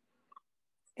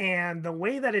 And the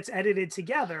way that it's edited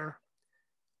together,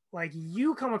 like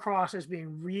you come across as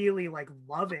being really like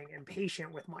loving and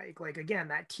patient with Mike. Like, again,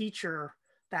 that teacher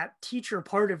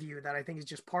part of you that I think is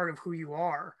just part of who you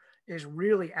are is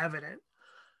really evident.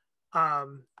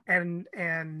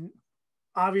 And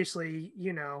obviously,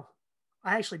 you know,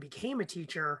 I actually became a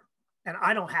teacher and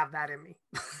I don't have that in me.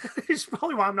 It's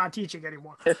probably why I'm not teaching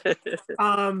anymore.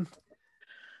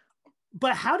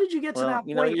 But how did you get to that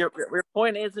you point? Know, your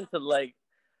point isn't to like,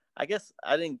 I guess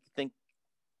I didn't think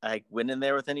I went in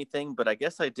there with anything, but I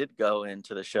guess I did go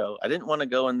into the show. I didn't want to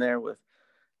go in there with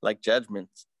like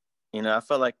judgments. You know, I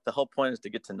felt like the whole point is to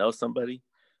get to know somebody,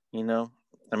 you know.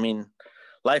 I mean,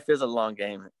 life is a long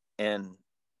game, and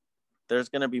there's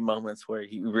going to be moments where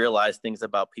you realize things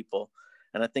about people.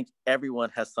 And I think everyone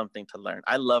has something to learn.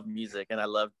 I love music and I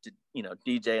love to,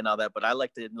 DJ and all that, but I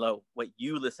like to know what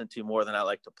you listen to more than I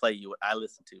like to play you what I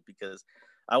listen to, because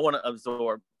I want to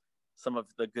absorb some of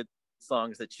the good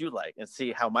songs that you like and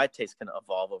see how my taste can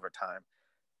evolve over time.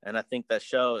 And I think that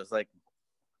show is like,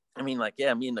 me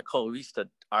and Nicole, we used to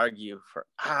argue for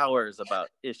hours about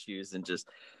issues and just,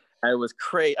 it was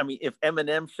crazy. If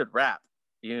Eminem should rap,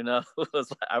 I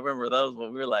remember those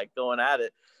when we were like going at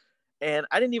it. And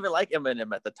I didn't even like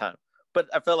Eminem at the time, but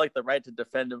I felt like the right to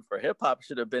defend him for hip hop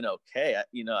should have been okay.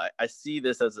 I see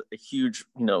this as a huge,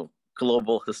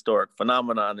 global historic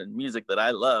phenomenon in music that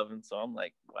I love. And so I'm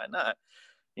like, why not?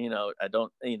 I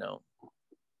don't,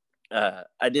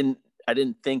 I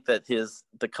didn't think that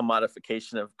the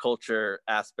commodification of culture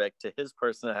aspect to his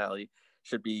personality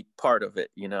should be part of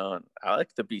it, and I like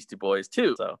the Beastie Boys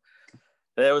too. So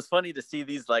it was funny to see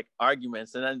these like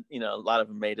arguments, and then, a lot of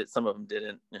them made it, some of them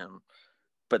didn't,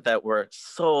 but that were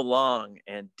so long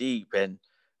and deep. And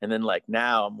then like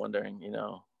now I'm wondering,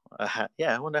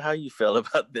 I wonder how you feel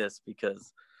about this,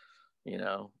 because,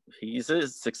 he's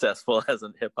as successful as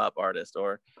a hip hop artist,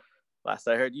 or last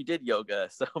I heard you did yoga.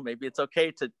 So maybe it's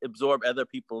okay to absorb other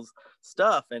people's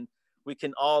stuff, and we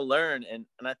can all learn. And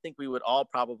I think we would all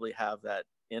probably have that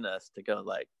in us to go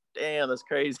like, damn, that's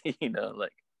crazy.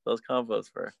 Like those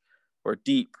convos were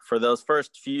deep for those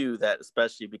first few, that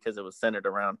especially because it was centered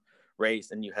around race,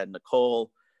 and you had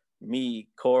Nicole, me,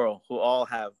 Coral, who all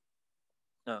have,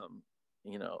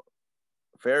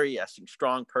 very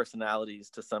strong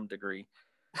personalities to some degree,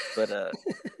 but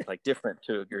like different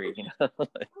to a degree.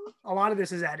 A lot of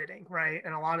this is editing, right?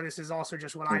 And a lot of this is also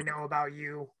just what I know about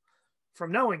you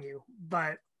from knowing you.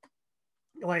 But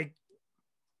like,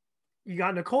 you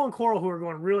got Nicole and Coral who are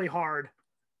going really hard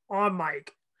on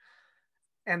Mike,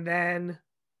 and then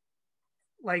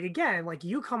like, again, like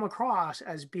you come across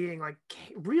as being like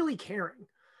really caring.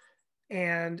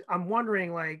 And I'm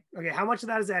wondering like, okay, how much of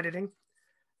that is editing?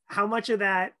 How much of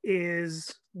that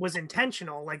was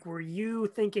intentional? Like, were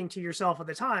you thinking to yourself at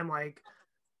the time, like,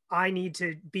 I need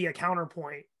to be a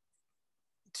counterpoint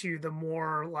to the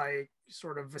more like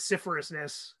sort of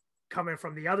vociferousness coming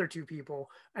from the other two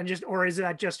people, and just, or is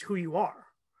that just who you are?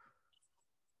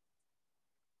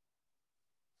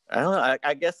 I don't know.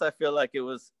 I guess I feel like it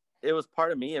was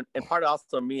part of me, and part of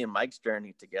also me and Mike's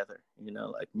journey together.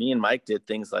 Like me and Mike did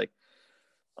things like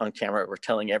on camera, we're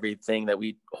telling everything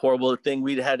horrible thing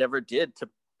we had ever did to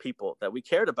people that we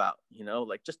cared about,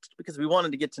 like just because we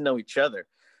wanted to get to know each other.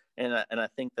 And I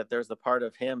think that there's a part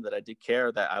of him that I did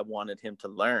care, that I wanted him to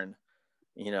learn,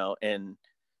 and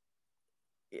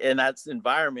in that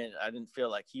environment, I didn't feel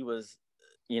like he was,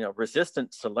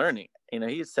 resistant to learning.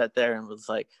 He sat there and was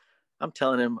like, I'm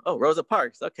telling him, oh, Rosa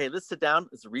Parks. Okay, let's sit down.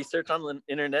 Let's research on the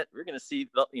internet. We're going to see,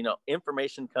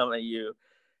 information come at you.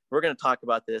 We're going to talk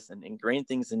about this and ingrain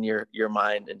things in your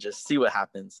mind and just see what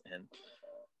happens. And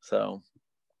so,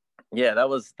 yeah, that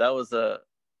was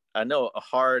I know a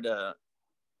hard,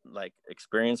 like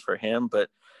experience for him. But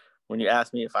when you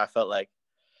asked me if I felt like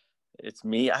it's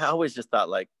me, I always just thought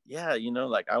like, yeah,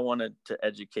 like I wanted to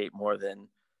educate more than,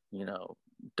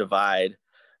 divide,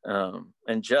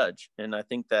 and judge. And I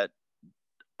think that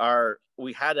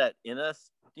we had that in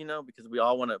us, because we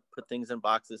all want to put things in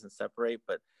boxes and separate.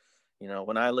 But,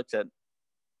 when I looked at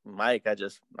Mike, I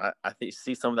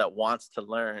see someone that wants to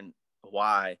learn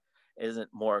why, isn't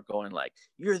more going like,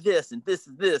 you're this and this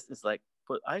is this. It's like,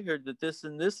 but I heard that this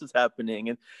and this is happening.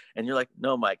 And you're like,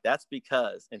 no, Mike, that's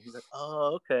because, and he's like,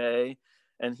 oh, okay.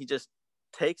 And he just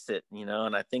takes it,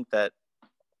 and I think that,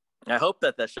 I hope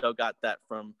that show got that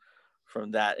from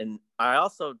that. And I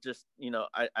also just,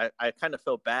 I kind of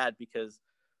feel bad because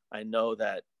I know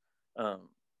that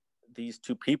these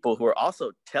two people who are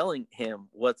also telling him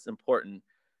what's important,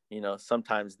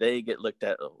 sometimes they get looked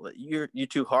at, oh, you're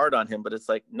too hard on him. But it's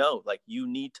like, no, like you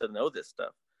need to know this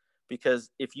stuff, because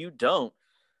if you don't,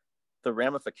 the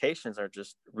ramifications are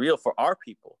just real for our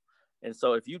people. And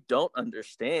so if you don't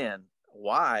understand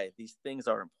why these things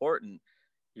are important,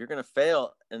 you're going to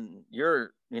fail in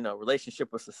your,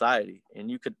 relationship with society, and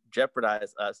you could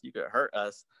jeopardize us. You could hurt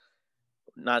us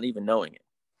not even knowing it.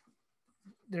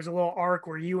 There's a little arc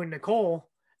where you and Nicole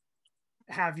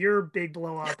have your big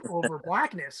blow up over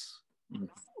blackness,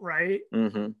 right?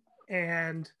 Mm-hmm.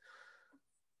 And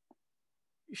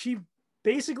she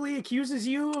basically accuses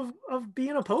you of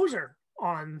being a poser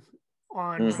on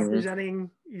representing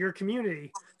your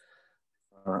community.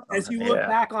 As you look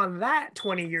back on that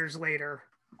 20 years later,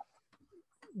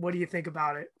 what do you think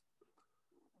about it?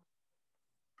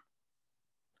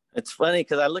 It's funny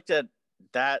because I looked at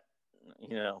that,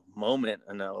 moment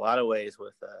in a lot of ways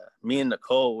with me and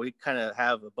Nicole. We kind of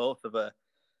have both of a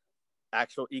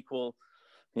actual equal,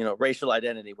 racial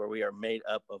identity where we are made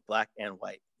up of black and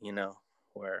white,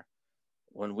 where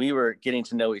when we were getting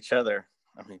to know each other,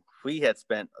 I mean, we had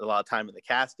spent a lot of time in the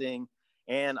casting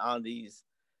and on these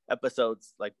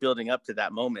episodes, like building up to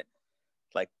that moment,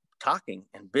 like talking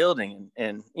and building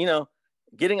and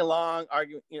getting along,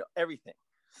 arguing, everything.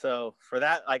 So for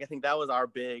that, like, I think that was our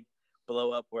big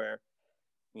blow up where,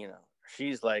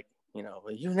 she's like, well,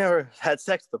 you never had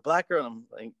sex with a black girl. And I'm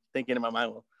like thinking in my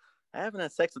mind, well, I haven't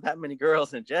had sex with that many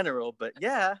girls in general, but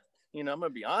yeah, I'm going to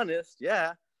be honest.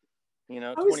 Yeah.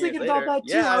 I was thinking about that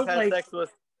too. Yeah, I've had sex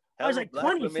with I was like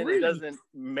black 23. women. It doesn't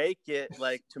make it,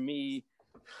 like, to me,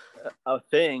 a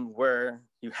thing where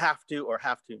you have to or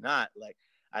have to not. Like,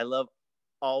 I love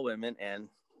all women, and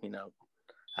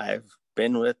I've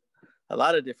been with a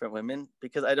lot of different women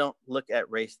because I don't look at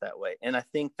race that way. And I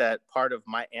think that part of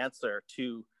my answer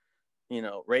to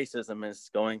racism is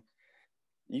going,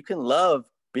 you can love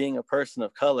being a person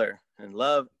of color and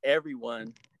love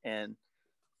everyone and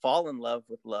fall in love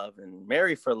with love and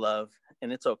marry for love,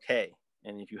 and it's okay.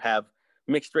 And if you have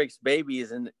mixed race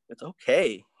babies, and it's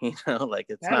okay, like,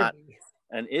 it's not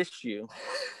an issue.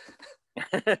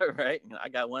 Right? I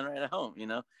got one right at home,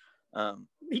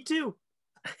 Me too.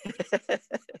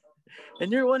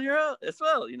 And you're 1 year old as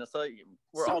well, so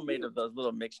we're all made of those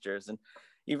little mixtures. And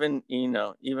even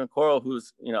Coral,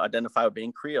 who's identified with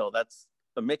being Creole, that's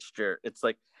a mixture. It's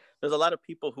like there's a lot of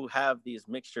people who have these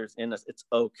mixtures in us. It's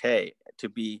okay to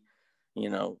be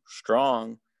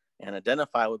strong and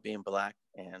identify with being black,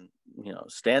 and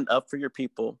stand up for your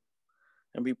people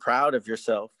and be proud of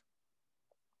yourself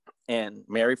and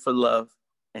marry for love,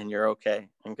 and you're okay.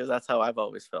 And because that's how I've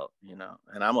always felt,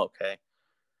 and I'm okay.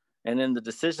 And in the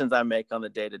decisions I make on the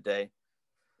day to day,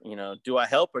 do I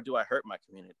help or do I hurt my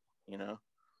community?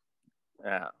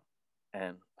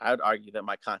 And I would argue that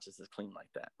my conscience is clean like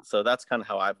that. So that's kind of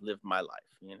how I've lived my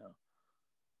life,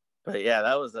 But yeah,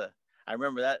 I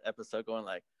remember that episode going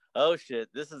like, oh shit,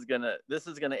 this is gonna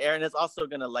air, and it's also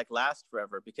gonna like last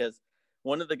forever, because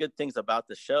one of the good things about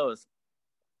the show is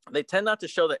they tend not to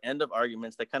show the end of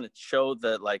arguments. They kind of show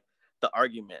the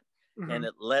argument, and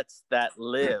it lets that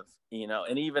live,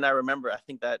 And even I remember, I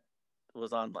think that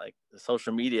was on like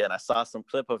social media, and I saw some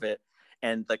clip of it,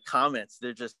 and the comments,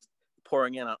 they're just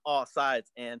pouring in on all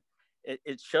sides, and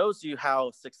it shows you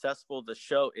how successful the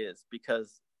show is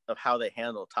because of how they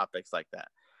handle topics like that.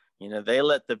 They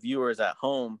let the viewers at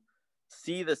home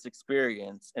see this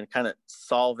experience and kind of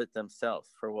solve it themselves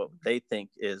for what they think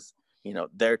is,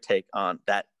 their take on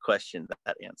that question,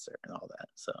 that answer, and all that.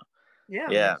 So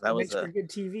yeah, that was for good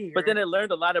TV. But then it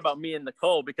learned a lot about me and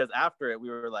Nicole, because after it, we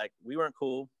were like, we weren't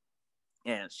cool,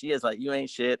 and she is like, you ain't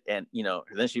shit, and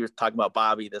then she was talking about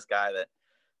Bobby, this guy that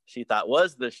she thought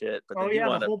was the shit, but then he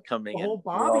wound up coming in, the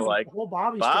whole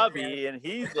Bobby, and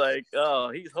he's like, oh,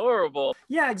 he's horrible.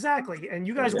 Yeah, exactly. And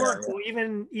you guys weren't cool,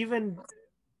 even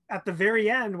at the very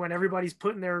end when everybody's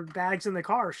putting their bags in the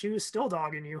car, she was still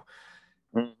dogging you.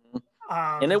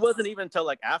 And it wasn't even until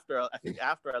like after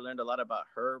I learned a lot about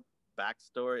her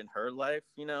backstory and her life,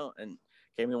 and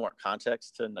gave me more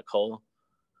context to Nicole.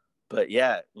 But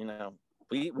yeah,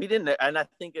 we didn't, and I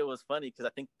think it was funny because I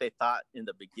think they thought in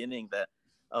the beginning that,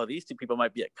 oh, these two people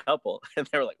might be a couple, and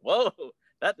they were like, whoa,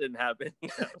 that didn't happen.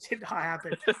 Did not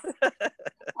happen.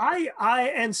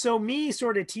 And so me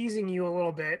sort of teasing you a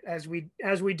little bit as we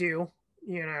do,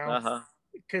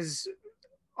 because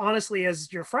honestly,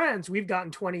 as your friends, we've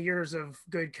gotten 20 years of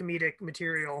good comedic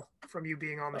material from you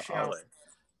being on the show. Always.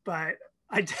 But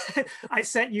I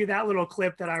sent you that little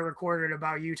clip that I recorded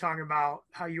about you talking about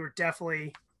how you were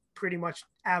definitely pretty much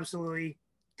absolutely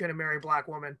going to marry a black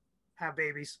woman, have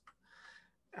babies.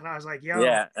 And I was like, yo,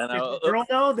 yeah, and the girl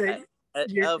know that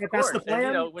that's the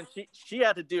plan. And, when she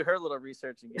had to do her little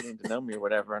research and getting to know me or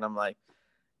whatever, and I'm like,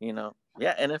 yeah,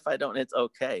 and if I don't, it's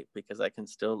okay, because I can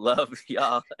still love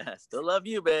y'all. I still love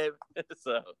you, babe.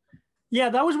 So yeah,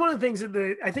 that was one of the things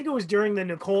that I think it was during the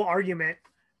Nicole argument,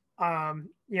 at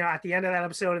the end of that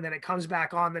episode, and then it comes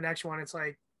back on the next one. It's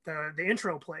like the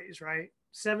intro plays, right?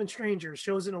 7 strangers,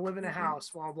 chosen to live in a house,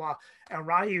 blah, blah. And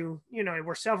Ryu,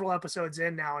 we're several episodes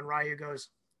in now, and Ryu goes,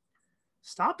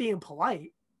 stop being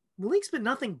polite. Malik's been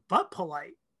nothing but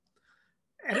polite.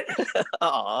 And,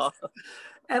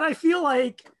 and I feel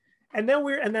like, and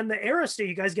then the Arista,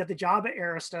 you guys get the job at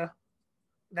Arista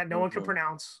that no one can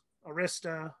pronounce.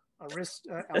 Arista,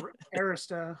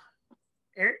 Arista,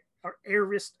 I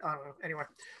don't know. Anyway,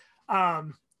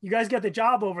 you guys get the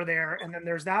job over there, and then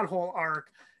there's that whole arc.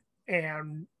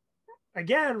 And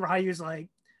again, Ryu's like,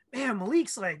 man,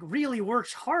 Malik's like really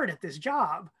works hard at this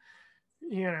job.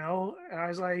 And I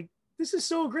was like, this is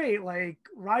so great. Like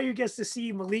Ryu gets to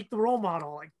see Malik, the role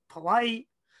model, like polite,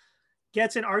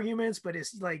 gets in arguments, but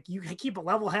it's like you keep a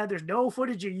level head. There's no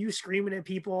footage of you screaming at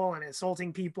people and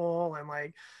insulting people, and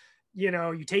like,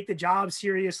 you take the job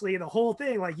seriously. The whole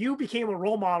thing, like you became a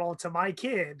role model to my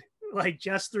kid, like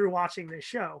just through watching this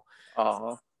show,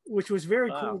 which was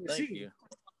very cool to thank see. you.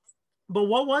 But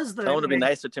what was Tell him to be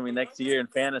nicer to me next year in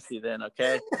fantasy then,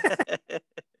 okay? I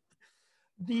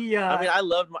mean, I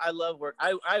love work.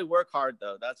 I work hard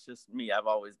though. That's just me. I've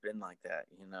always been like that,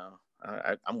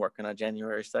 I'm working on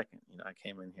January 2nd. I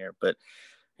came in here, but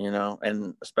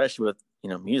and especially with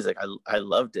music, I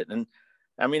loved it. And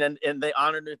I mean, and they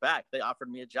honored me back. They offered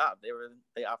me a job.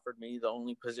 They offered me the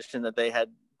only position that they had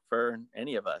for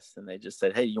any of us, and they just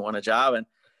said, hey, you want a job? And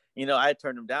I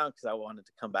turned them down because I wanted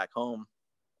to come back home,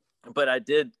 but I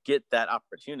did get that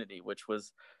opportunity, which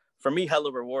was for me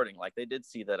hella rewarding. Like they did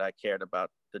see that I cared about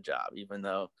the job, even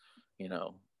though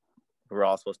we're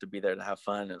all supposed to be there to have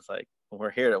fun. It's like when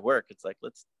we're here to work, it's like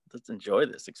let's enjoy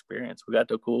this experience. We got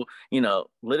to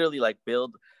literally like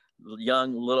build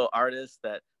young little artists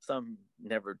that some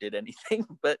never did anything,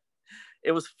 but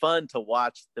it was fun to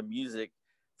watch the music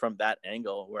from that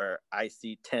angle where I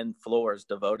see 10 floors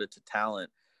devoted to talent,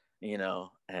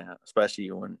 and especially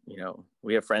when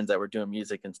we have friends that were doing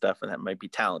music and stuff and that might be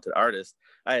talented artists.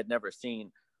 I had never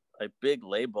seen a big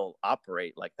label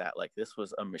operate like that. Like this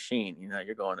was a machine.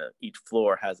 You're going to each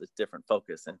floor has its different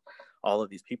focus, and all of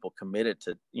these people committed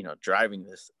to driving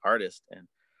this artist. And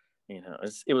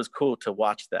it was cool to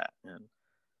watch that. And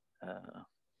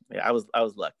yeah, I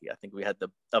was lucky. I think we had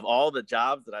of all the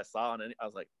jobs that I saw, and I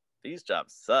was like, these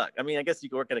jobs suck. I mean, I guess you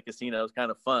could work at a casino. It was kind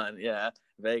of fun. Yeah,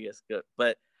 Vegas, good.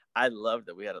 But I loved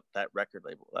that we had that record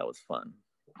label. That was fun.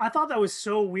 I thought that was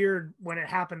so weird when it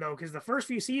happened though, because the first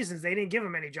few seasons they didn't give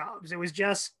them any jobs. It was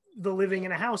just the living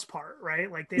in a house part,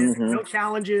 right? Like they had no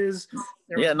challenges.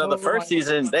 The first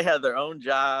season they had their own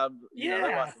job.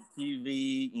 They're watching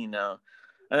TV.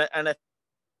 And I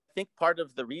think part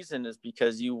of the reason is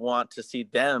because you want to see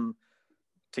them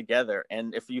together.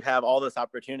 And if you have all this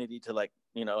opportunity to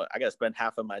I gotta spend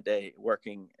half of my day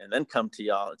working and then come to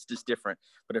y'all, it's just different.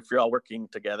 But if you're all working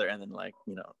together and then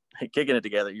kicking it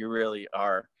together, you really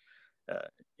are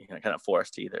kind of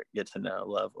forced to either get to know,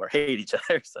 love, or hate each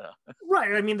other. So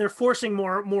right. I mean, they're forcing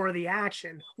more of the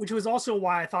action, which was also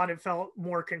why I thought it felt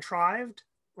more contrived.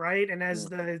 Right. And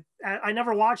I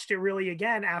never watched it really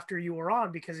again after you were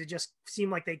on, because it just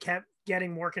seemed like they kept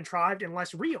getting more contrived and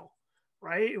less real.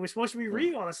 Right. It was supposed to be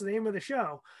real. That's the name of the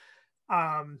show.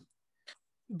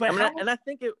 But and I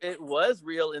think it was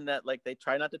real in that, like, they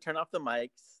try not to turn off the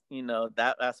mics,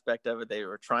 that aspect of it. They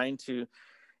were trying to,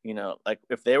 like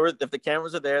if the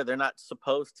cameras are there, they're not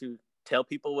supposed to tell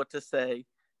people what to say,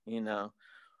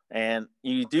 and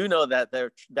you do know that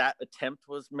that attempt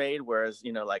was made. Whereas,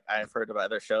 like I've heard about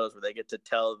other shows where they get to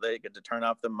turn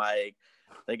off the mic,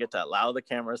 they get to allow the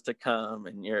cameras to come,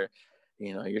 and you're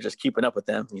just keeping up with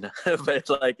them, but it's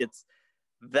like,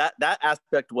 that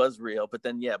aspect was real. But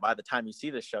then, yeah, by the time you see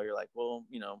the show, you're like, well,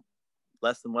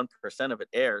 less than 1% of it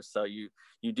airs. So you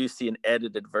do see an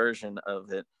edited version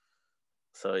of it.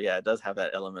 So yeah, it does have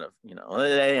that element of,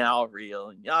 it ain't all real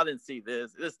and y'all didn't see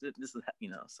this is,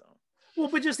 so. Well,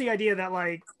 but just the idea that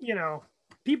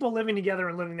people living together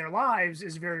and living their lives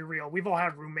is very real. We've all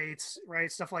had roommates,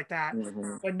 right? Stuff like that.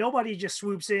 Mm-hmm. But nobody just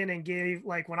swoops in and gave,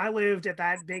 like when I lived at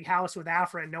that big house with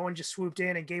Afra, no one just swooped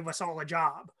in and gave us all a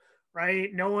job,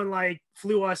 right? No one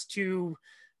flew us to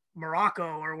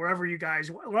Morocco or wherever you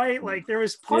guys, right? Like there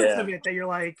was parts of it that you're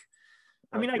like,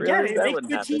 I mean, I get it. It makes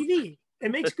good TV.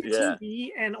 It makes good TV.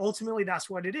 And ultimately that's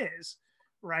what it is.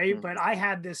 Right. Mm-hmm. But I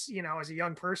had this, as a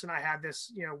young person, I had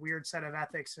this, weird set of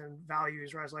ethics and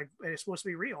values where I was like, it's supposed to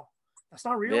be real. That's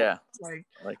not real. Yeah. Like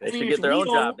they should get their own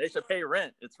job. They should pay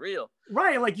rent. It's real.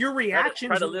 Right. Like your reactions.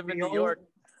 Try to live in New York.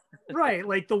 Right.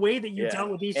 Like the way that you dealt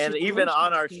with these. And even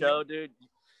on our show, dude,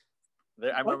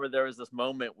 I remember there was this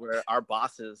moment where our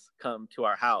bosses come to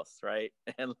our house. Right.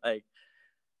 And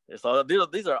so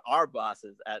these are our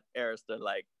bosses at Arista,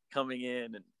 coming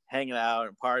in and hanging out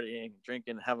and partying,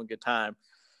 drinking, having a good time.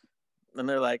 And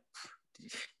they're like,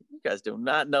 you guys do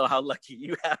not know how lucky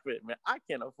you have it, man. I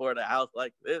can't afford a house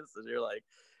like this. And you're like,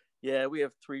 yeah, we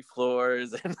have 3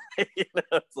 floors. And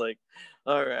it's like,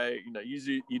 all right,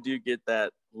 you do get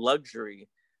that luxury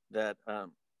that,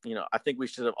 I think we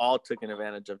should have all taken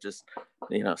advantage of, just,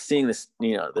 seeing this,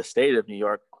 the state of New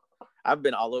York. I've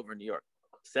been all over New York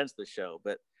since the show,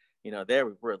 but, there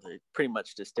we really pretty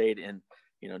much just stayed in,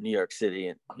 New York City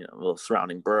and, little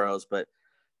surrounding boroughs. But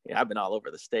yeah, I've been all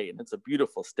over the state, and it's a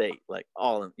beautiful state,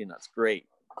 it's great.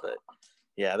 But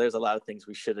yeah, there's a lot of things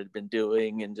we should have been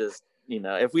doing, and just, you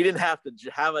know, if we didn't have to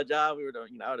have a job, we would have,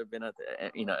 you know, I would have been at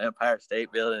the, you know, Empire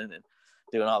State Building and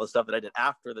doing all the stuff that I did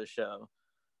after the show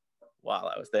while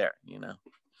I was there, you know.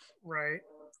 Right.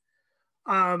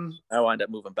 I wound up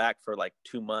moving back for like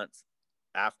 2 months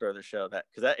after the show, that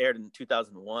because that aired in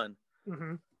 2001.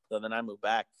 Mm-hmm. So then I moved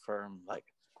back from like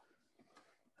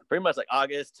pretty much like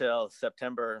August till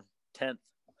September 10th,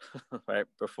 right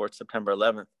before September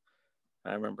 11th.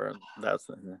 I remember that's,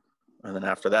 and then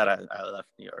after that I left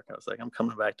New York. I was like, I'm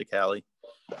coming back to Cali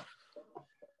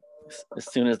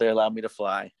as soon as they allowed me to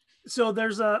fly. So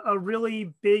there's a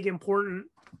really big, important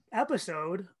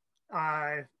episode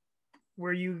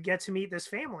where you get to meet this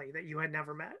family that you had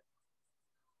never met.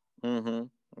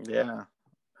 Mm-hmm. Yeah.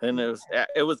 And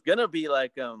it was gonna be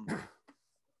like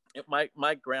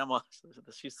my grandma,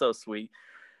 she's so sweet.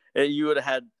 You would have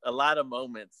had a lot of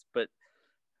moments, but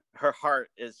her heart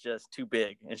is just too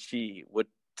big, and she would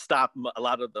stop a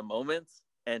lot of the moments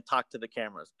and talk to the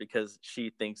cameras because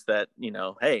she thinks that, you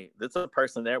know, hey, there's a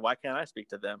person there, why can't I speak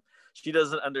to them? She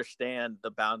doesn't understand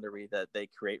the boundary that they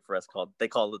create for us, they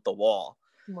call it the wall.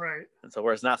 Right. And so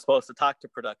we're not supposed to talk to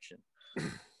production.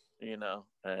 You know,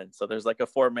 and so there's like a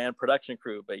 4-man production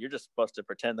crew, but you're just supposed to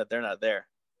pretend that they're not there,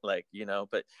 like, you know.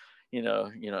 But you know,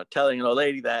 telling a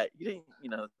lady that you didn't, you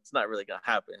know, it's not really gonna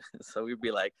happen. So we'd be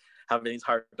like having these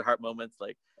heart-to-heart moments.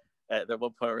 Like at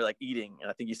one point we're like eating, and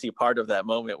I think you see part of that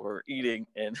moment where we're eating,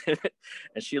 and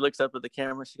and she looks up at the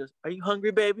camera, she goes, "Are you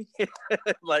hungry, baby?"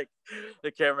 Like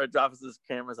the camera drops this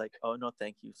camera's like, "Oh no,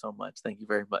 thank you so much, thank you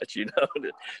very much," you know.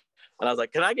 And I was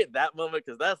like, can I get that moment?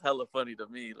 Because that's hella funny to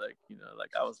me. Like, you know, like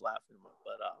I was laughing my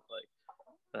butt off.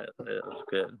 Like, it was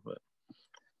good. But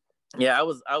yeah, I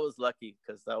was lucky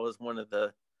because that was one of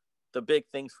the big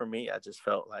things for me. I just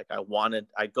felt like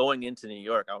going into New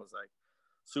York, I was like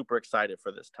super excited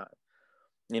for this time.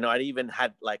 You know, I'd even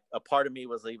had like a part of me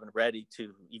was even ready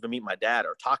to even meet my dad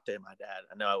or talk to my dad.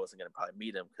 I know I wasn't going to probably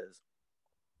meet him because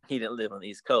he didn't live on the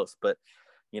East Coast, but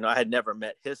you know, I had never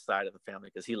met his side of the family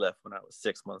because he left when I was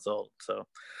 6 months old. So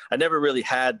I never really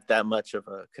had that much of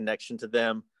a connection to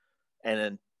them. And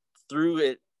then through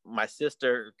it, my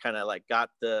sister kind of like got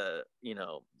the, you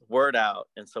know, word out.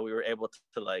 And so we were able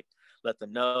to like let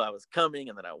them know I was coming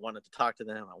and that I wanted to talk to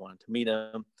them. I wanted to meet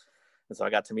them. And so I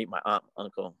got to meet my aunt,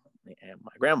 uncle, and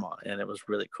my grandma. And it was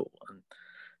really cool. And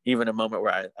even a moment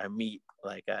where I meet,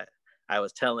 like I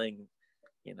was telling,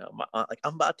 you know, my aunt, like,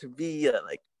 I'm about to be an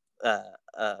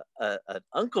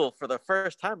uncle for the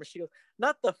first time, and she goes,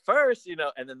 "Not the first," you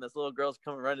know. And then this little girl's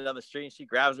coming running down the street, and she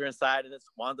grabs her inside, and it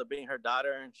winds up being her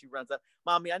daughter, and she runs up,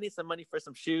 "Mommy, I need some money for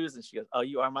some shoes." And she goes, "Oh,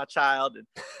 you are my child," and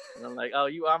I'm like, "Oh,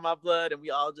 you are my blood." And we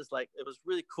all just like, it was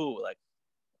really cool, like,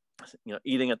 you know,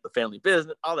 eating at the family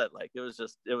business, all that. Like, it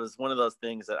was one of those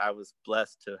things that I was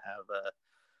blessed to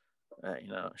have you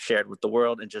know, shared with the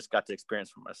world and just got to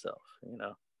experience for myself, you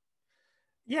know.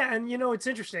 Yeah, and you know, it's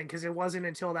interesting because it wasn't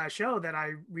until that show that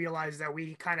I realized that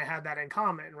we kind of had that in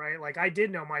common, right? Like I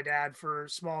did know my dad for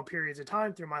small periods of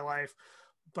time through my life,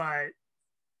 but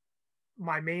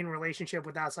my main relationship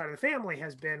with that side of the family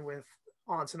has been with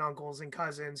aunts and uncles and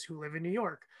cousins who live in New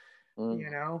York, you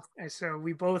know? And so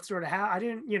we both sort of I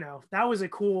didn't, you know, that was a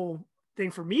cool thing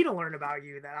for me to learn about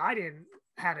you that I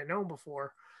hadn't known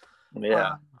before.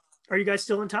 Yeah. Are you guys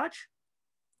still in touch?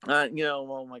 You know,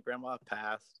 well, my grandma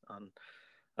passed on,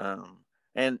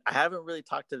 and I haven't really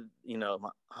talked to, you know,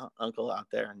 my uncle out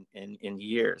there in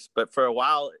years, but for a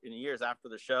while, in years after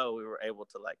the show, we were able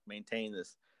to like maintain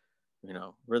this, you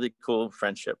know, really cool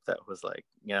friendship that was like,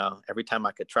 you know, every time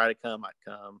I could try to come, I'd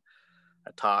come,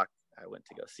 I'd talk, I went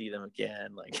to go see them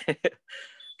again, like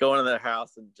going to their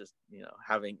house and just, you know,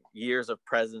 having years of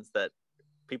presents that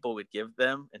people would give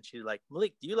them. And she's like,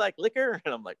 "Malik, do you like liquor?"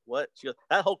 And I'm like, "What?" She goes,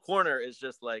 "That whole corner is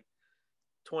just like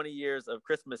 20 years of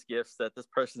Christmas gifts that this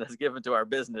person has given to our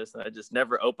business." And I just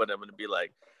never open them, and be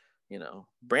like, you know,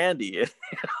 brandy, you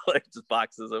know, like just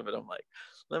boxes of it. I'm like,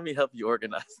 "Let me help you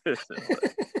organize this."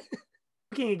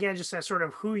 Looking again, just at sort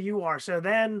of who you are. So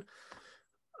then,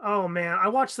 oh man, I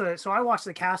watched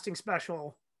the casting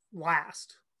special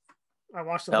last. I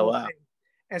watched the whole thing.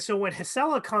 And so when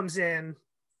Hisela comes in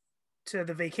to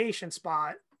the vacation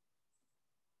spot,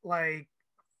 like,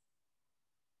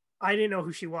 I didn't know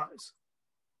who she was.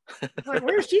 Like,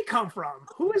 where did she come from?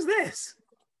 Who is this?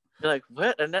 You're like,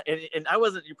 what? And I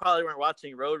wasn't, you probably weren't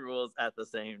watching Road Rules at the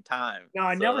same time. No,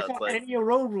 I never saw any of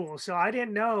Road Rules, so I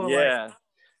didn't know. Yeah. Like,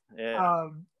 yeah.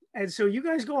 And so you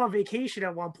guys go on vacation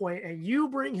at one point, and you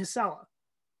bring Hisela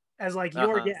as like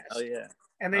your guest. Oh yeah.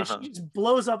 And then she just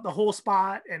blows up the whole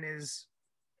spot and is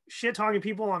shit talking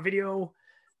people on video.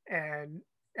 And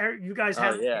you guys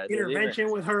have an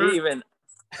intervention with her.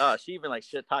 She even like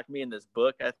shit talked me in this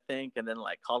book, I think, and then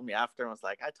like called me after and was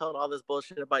like, I told all this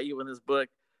bullshit about you in this book.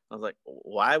 I was like,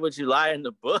 why would you lie in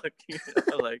the book?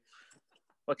 Like,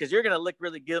 well, because you're gonna look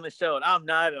really good in the show, and I'm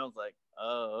not. And I was like,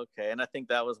 oh, okay. And I think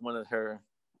that was one of her,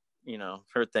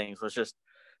 her things was just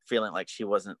feeling like she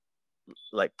wasn't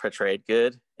like portrayed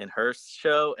good in her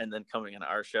show, and then coming in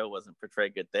our show wasn't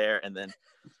portrayed good there. And then,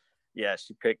 yeah,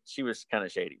 she was kind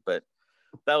of shady, but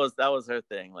that was her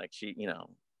thing. Like she,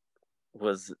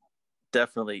 was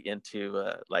definitely into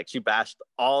like she bashed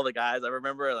all the guys. I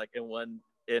remember like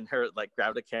in her like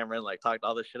grabbed a camera and like talked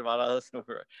all this shit about us.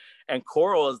 And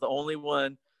Coral is the only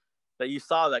one that you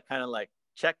saw that kind of like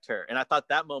checked her. And I thought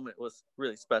that moment was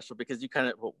really special because you kind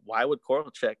of, well, why would Coral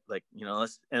check, like,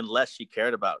 unless she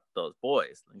cared about those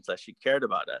boys, unless she cared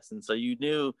about us. And so you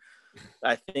knew,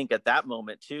 I think at that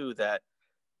moment too, that,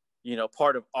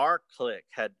 part of our clique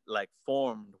had like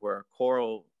formed where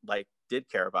Coral like did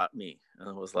care about me. And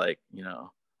it was like,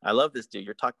 I love this dude.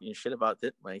 You're talking shit about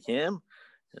it, like him,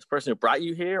 this person who brought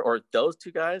you here, or those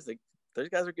two guys, like those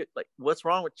guys are good. Like, what's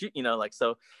wrong with you? Like,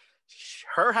 so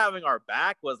her having our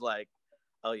back was like,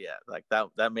 oh yeah, like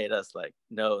that made us like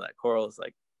know that Coral is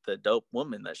like the dope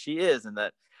woman that she is. And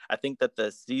that I think that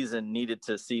the season needed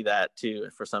to see that too,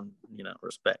 for some,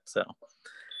 respect. So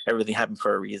everything happened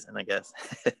for a reason, I guess.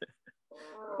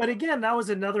 But again, that was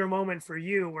another moment for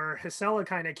you where Hisela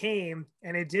kind of came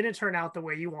and it didn't turn out the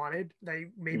way you wanted, that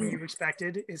maybe you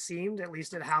expected, it seemed, at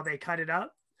least at how they cut it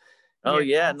up. Oh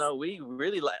yeah, no, we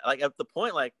really like at the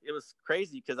point, like it was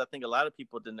crazy because I think a lot of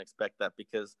people didn't expect that,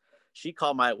 because she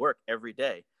called my work every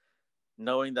day,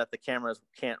 knowing that the cameras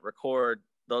can't record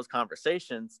those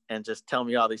conversations, and just tell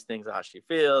me all these things, how she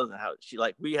feels and how she,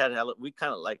 like, we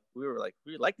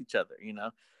liked each other,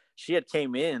 She had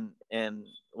came in and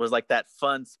was like that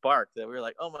fun spark that we were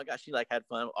like, oh my gosh, she like had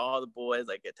fun with all the boys,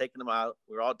 like taking them out.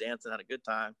 We were all dancing, had a good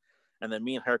time. And then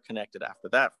me and her connected after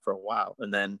that for a while.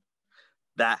 And then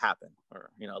that happened, or,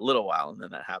 a little while. And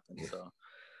then that happened. So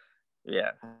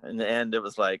yeah. In the end, it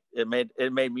was like, it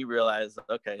made me realize,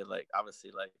 okay, like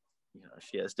obviously like,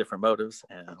 she has different motives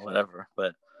and whatever,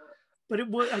 but it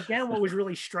was, again, what was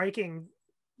really striking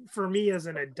for me as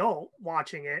an adult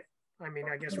watching it, I mean,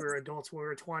 I guess we were adults when we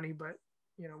were 20, but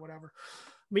whatever.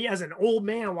 Me as an old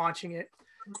man watching it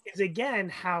is, again,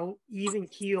 how even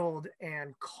keeled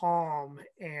and calm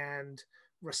and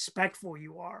respectful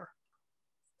you are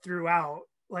throughout.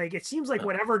 Like, it seems like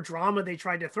whatever drama they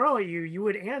tried to throw at you, you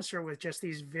would answer with just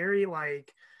these very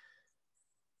like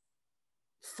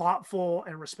thoughtful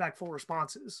and respectful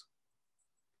responses.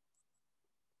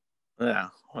 Yeah,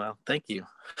 well, thank you.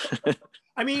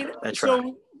 I mean,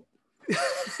 so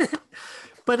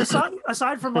but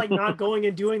aside from like not going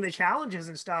and doing the challenges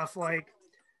and stuff, like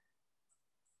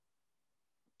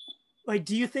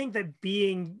do you think that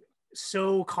being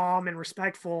so calm and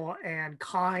respectful and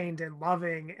kind and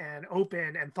loving and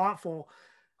open and thoughtful,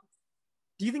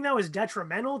 do you think that was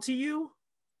detrimental to you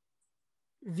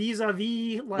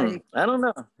vis-a-vis like I don't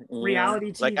know,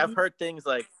 reality TV? Like I've heard things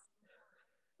like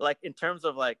in terms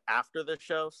of like after the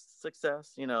show's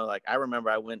success, like I remember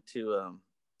I went to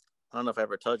I don't know if I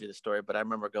ever told you the story, but I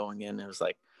remember going in, it was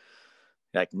like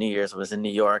New Year's, I was in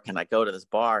New York, and I go to this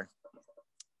bar,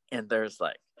 and there's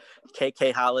like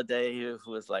KK Holiday,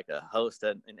 who was like a host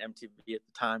in MTV at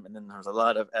the time. And then there was a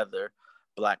lot of other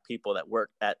Black people that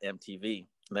worked at MTV,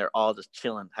 and they're all just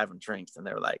chilling, having drinks. And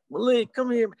they were like, Malik,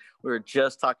 come here. We were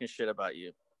just talking shit about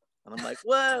you. And I'm like,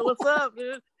 what? What's up,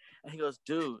 dude? And he goes,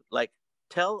 dude, like,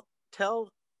 tell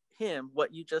him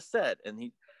what you just said. And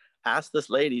he asked this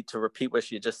lady to repeat what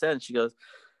she just said. And she goes,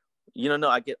 no,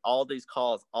 I get all these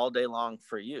calls all day long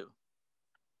for you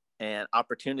and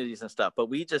opportunities and stuff, but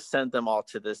we just send them all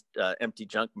to this empty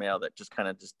junk mail that just kind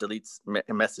of just deletes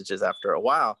messages after a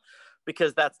while,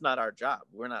 because that's not our job.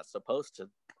 We're not supposed to,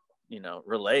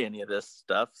 relay any of this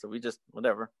stuff. So we just,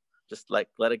 whatever, just like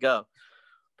let it go.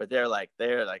 But they're like,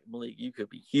 Malik, you could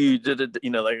be huge,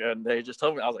 like, and they just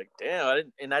told me. I was like, damn,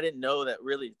 I didn't know that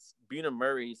really. Buna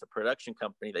Murray's a production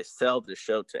company. They sell the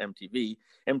show to MTV.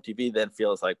 MTV then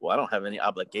feels like, well, I don't have any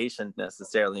obligation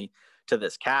necessarily to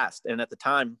this cast. And at the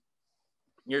time,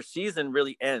 your season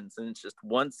really ends, and it's just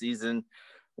one season,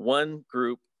 one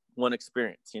group, one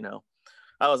experience.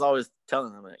 I was always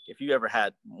telling them, like, if you ever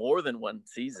had more than one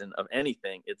season of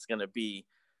anything, it's going to be,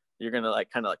 you're going to like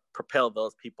kind of like propel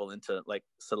those people into like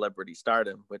celebrity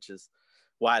stardom, which is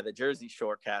why the Jersey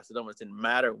Shore cast, it almost didn't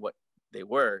matter what they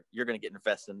were. You're going to get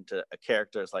invested into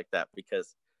characters like that,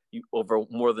 because you, over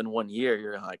more than 1 year,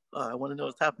 you're like, oh, I want to know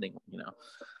what's happening,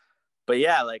 But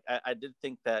yeah, like I did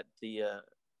think that the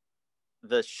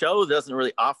show doesn't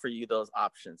really offer you those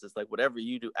options. It's like whatever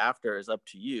you do after is up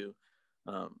to you.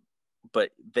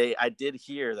 But I did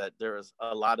hear that there was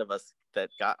a lot of us that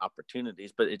got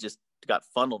opportunities, but it just got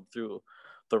funneled through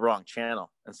the wrong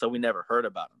channel. And so we never heard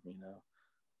about them,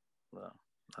 Well,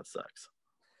 that sucks.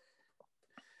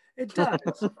 It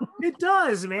does. It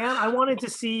does, man. I wanted to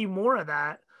see more of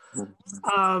that.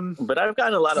 But I've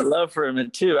gotten a lot of love for him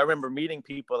too. I remember meeting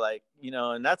people like,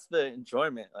 and that's the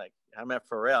enjoyment. Like I met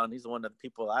Pharrell, and he's one of the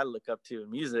people I look up to in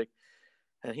music.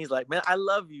 And he's like, man, I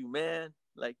love you, man.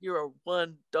 Like you're a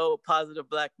one dope, positive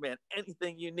Black man.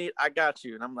 Anything you need, I got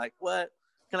you. And I'm like, what?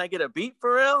 Can I get a beat,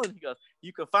 Pharrell? And he goes,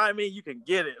 you can find me, you can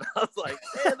get it. I was like,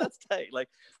 man, that's tight. Like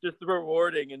just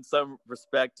rewarding in some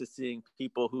respect to seeing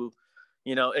people who,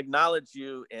 acknowledge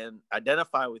you and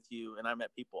identify with you. And I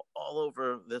met people all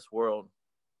over this world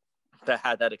that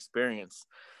had that experience.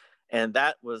 And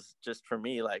that was just for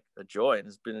me, like a joy. And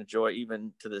it's been a joy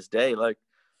even to this day. Like,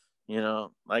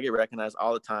 I get recognized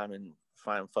all the time and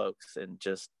find folks and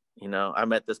just, I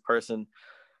met this person,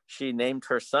 she named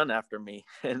her son after me.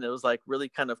 And it was like really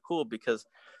kind of cool because,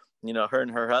 her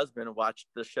and her husband watched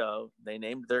the show. They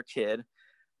named their kid.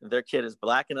 Their kid is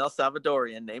Black and El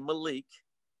Salvadorian named Malik.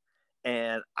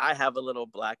 And I have a little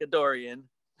Black Adorian,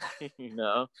 and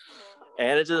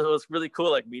it just was really cool,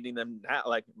 like meeting them,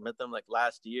 met them like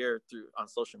last year on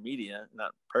social media, not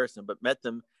in person, but met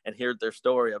them and heard their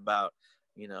story about,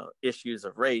 issues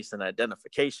of race and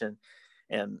identification,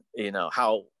 and,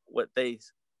 how what they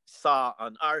saw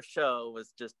on our show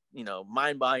was just,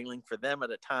 mind-boggling for them at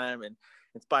a time and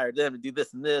inspired them to do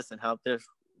this and this, and how their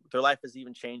life has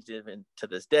even changed even to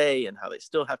this day, and how they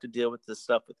still have to deal with this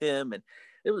stuff with him. And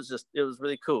it was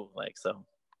really cool. Like, so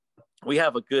we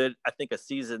have a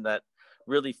season that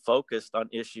really focused on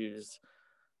issues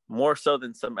more so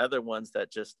than some other ones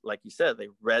that just, like you said, they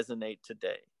resonate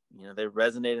today. They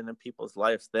resonated in people's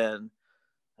lives then,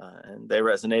 and they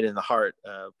resonate in the heart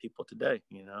of people today,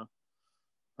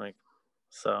 like,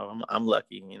 so I'm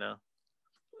lucky,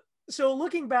 So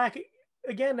looking back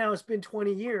again, now it's been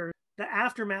 20 years, the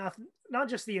aftermath, not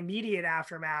just the immediate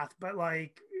aftermath, but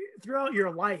like throughout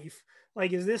your life,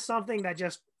 like, is this something that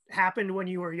just happened when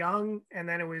you were young and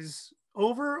then it was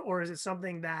over? Or is it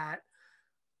something that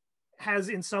has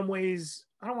in some ways,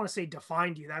 I don't want to say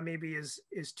defined you, that maybe is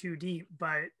too deep,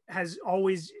 but has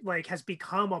always has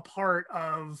become a part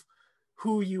of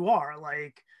who you are?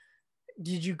 Like,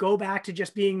 did you go back to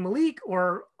just being Malik,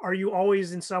 or are you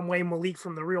always in some way Malik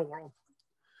from the real world?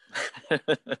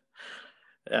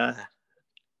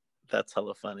 That's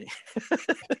hella funny.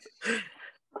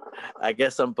 I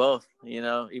guess I'm both,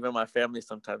 even my family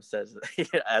sometimes says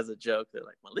as a joke, they're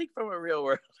like, Malik from a real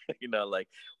world, like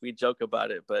we joke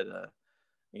about it. But,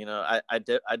 I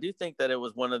do think that it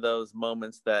was one of those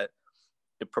moments that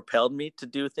it propelled me to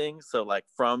do things. So like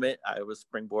from it, I was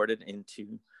springboarded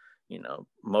into,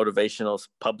 motivational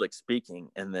public speaking.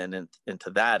 And then into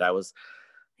that, I was,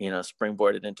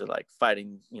 springboarded into like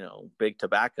fighting, big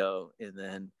tobacco. And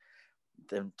then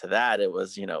to that, it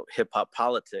was, hip hop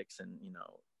politics and,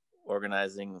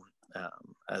 organizing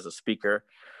as a speaker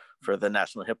for the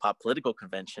National Hip Hop Political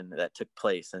Convention that took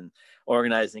place, and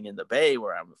organizing in the Bay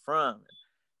where I'm from,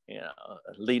 and,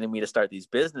 leading me to start these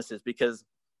businesses. Because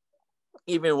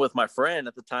even with my friend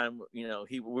at the time,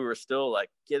 we were still like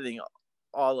getting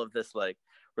all of this like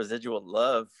residual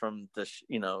love from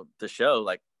the show.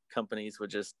 Like companies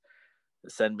would just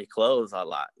send me clothes a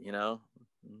lot,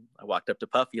 I walked up to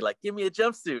Puffy, like, give me a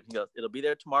jumpsuit. He goes, it'll be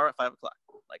there tomorrow at 5:00.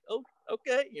 Like, oh,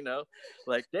 okay,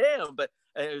 like, damn. But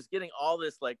it was getting all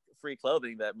this like free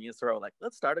clothing that me and Sorrel like,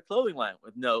 let's start a clothing line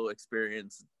with no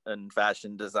experience in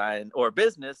fashion design or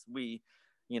business. We,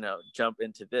 jump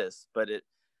into this, but it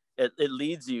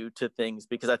leads you to things,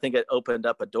 because I think it opened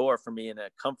up a door for me, in a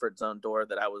comfort zone door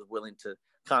that I was willing to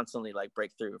constantly like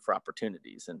break through for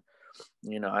opportunities. And,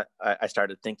 I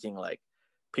started thinking like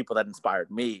people that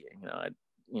inspired me, I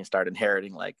started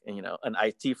inheriting like, an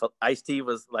Ice-T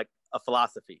was like a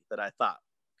philosophy that I thought,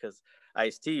 because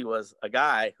Ice-T was a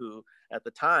guy who at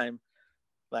the time,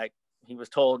 like he was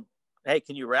told, hey,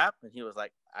 can you rap? And he was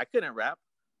like, I couldn't rap,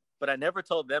 but I never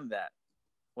told them that.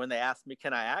 When they asked me,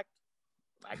 can I act?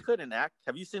 I couldn't act.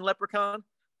 Have you seen Leprechaun?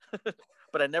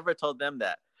 But I never told them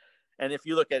that. And if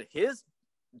you look at his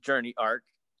journey arc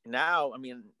now, I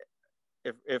mean,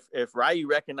 if Ryu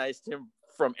recognized him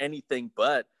from anything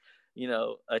but,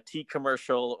 a tea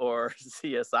commercial or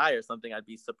CSI or something, I'd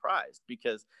be surprised,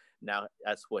 because now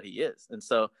that's what he is. And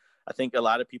so I think a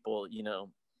lot of people,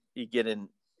 you get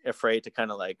afraid to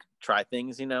kind of like try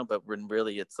things, but when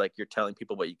really it's like you're telling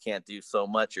people what you can't do so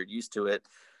much, you're used to it.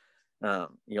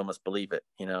 You almost believe it,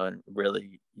 and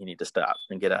really you need to stop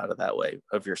and get out of that way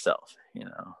of yourself, and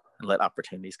let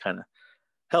opportunities kind of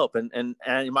help. And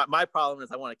my problem is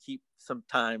I want to keep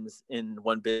sometimes in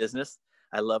one business.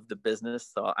 I love the business,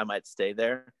 so I might stay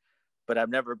there, but I've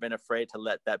never been afraid to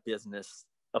let that business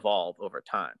evolve over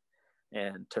time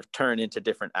and to turn into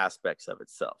different aspects of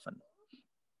itself. And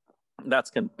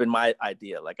that's been my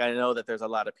idea. Like, I know that there's a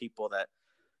lot of people that,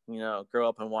 grow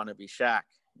up and want to be Shaq,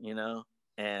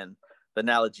 and the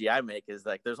analogy I make is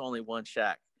like, there's only one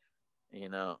Shaq,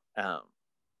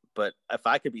 but if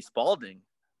I could be Spalding,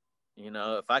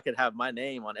 if I could have my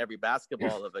name on every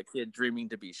basketball of a kid dreaming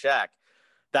to be Shaq,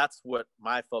 that's what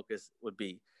my focus would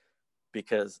be,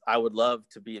 because I would love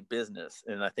to be in business.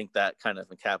 And I think that kind of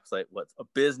encapsulates what a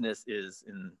business is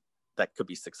and that could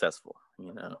be successful,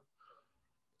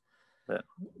 But,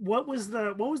 what was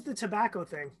the tobacco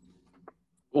thing?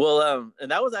 Well,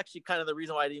 and that was actually kind of the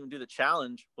reason why I didn't even do the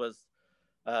challenge was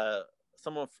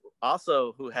someone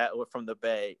also who had from the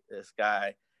Bay, this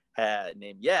guy had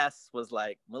named Yes, was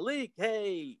like, Malik,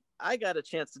 hey, I got a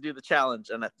chance to do the challenge,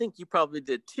 and I think you probably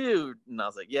did too. And I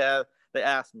was like, yeah, they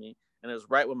asked me, and it was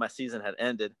right when my season had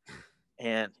ended.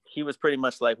 And he was pretty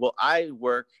much like, well, I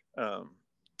work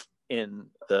in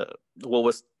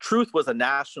Truth was a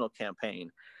national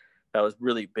campaign that was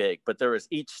really big, but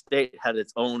each state had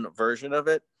its own version of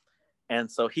it. And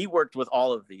so he worked with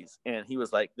all of these, and he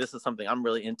was like, this is something I'm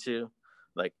really into.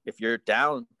 Like, if you're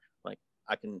down, like,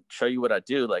 I can show you what I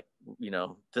do. Like,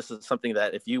 this is something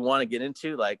that if you want to get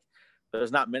into, like,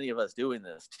 there's not many of us doing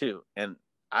this too. And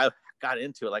I got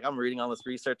into it. Like, I'm reading all this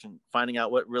research and finding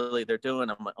out what really they're doing.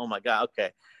 I'm like, oh my God.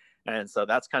 Okay. And so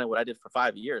that's kind of what I did for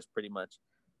 5 years, pretty much,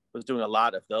 was doing a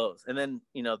lot of those. And then,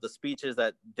 the speeches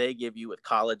that they give you with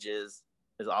colleges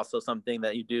is also something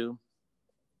that you do.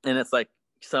 And it's like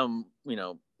someone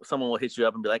will hit you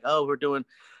up and be like, oh, we're doing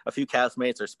a few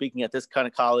castmates or speaking at this kind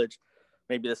of college.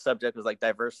 Maybe the subject was like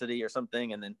diversity or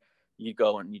something. And then you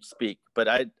go and you speak. But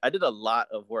I did a lot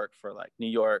of work for like New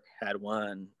York, had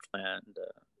one, and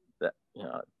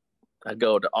I'd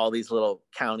go to all these little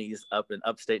counties up in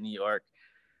upstate New York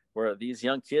where these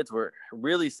young kids were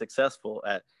really successful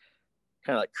at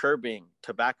kind of like curbing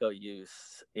tobacco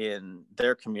use in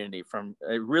their community from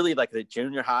really like the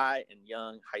junior high and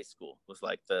young high school was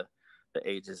like the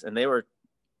ages. And they were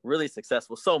really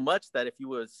successful, so much that if you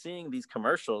were seeing these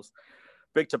commercials,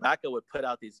 Big Tobacco would put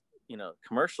out these,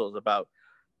 commercials about,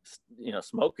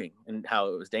 smoking and how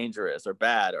it was dangerous or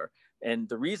bad, and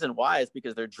the reason why is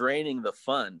because they're draining the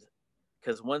fund,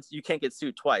 because once you can't get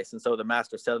sued twice. And so the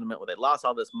master settlement, where they lost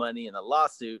all this money in the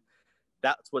lawsuit,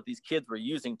 that's what these kids were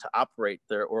using to operate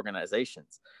their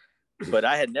organizations. But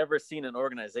I had never seen an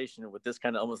organization with this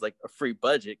kind of almost like a free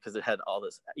budget, because it had all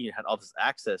this,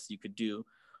 access. You could do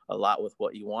a lot with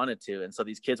what you wanted to. And so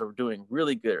these kids were doing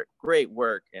really great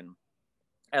work. And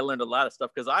I learned a lot of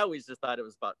stuff, because I always just thought it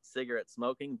was about cigarette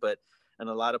smoking, but in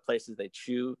a lot of places they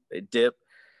chew, they dip,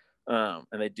 and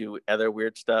they do other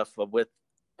weird stuff with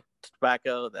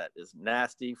tobacco that is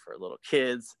nasty for little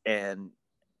kids. And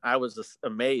I was just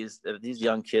amazed that these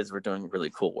young kids were doing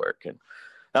really cool work. And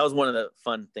that was one of the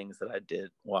fun things that I did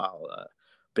while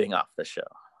being off the show.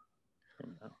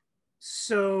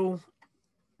 So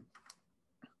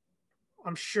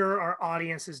I'm sure our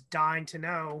audience is dying to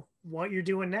know what you're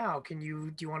doing now. Do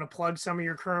you want to plug some of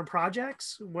your current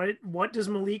projects? What does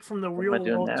Malik from the real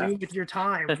world do with your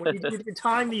time? What do you do with your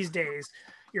time these days?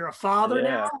 You're a father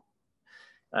now?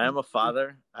 I am a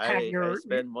father. I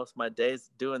spend most of my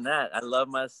days doing that. I love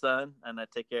my son and I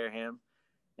take care of him.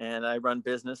 And I run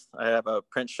business. I have a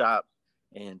print shop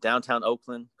in downtown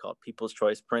Oakland called People's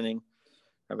Choice Printing.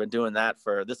 I've been doing that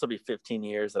this will be 15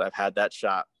 years that I've had that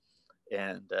shop.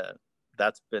 And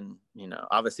that's been,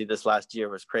 obviously this last year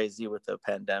was crazy with the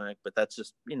pandemic, but that's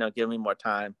just, giving me more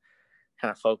time,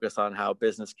 kind of focus on how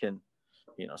business can,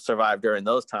 survive during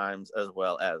those times, as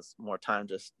well as more time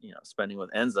just, spending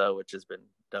with Enzo, which has been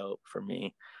dope for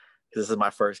me. This is my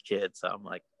first kid, so I'm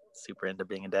like super into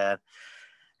being a dad.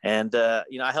 And,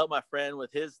 I helped my friend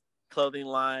with his clothing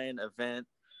line event,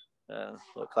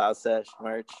 little Cloud Sesh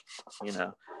merch,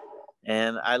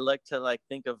 and I like to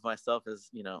think of myself as,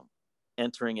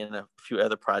 entering in a few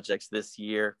other projects this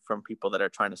year from people that are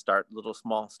trying to start little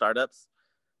small startups.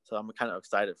 So I'm kind of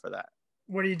excited for that.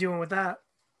 What are you doing with that?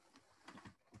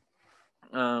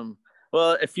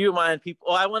 Well, if you mind people,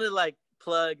 I want to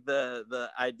plug the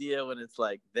idea when it's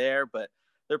there, but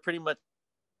they're pretty much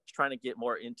trying to get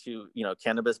more into,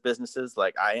 cannabis businesses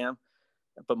like I am.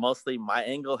 But mostly my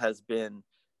angle has been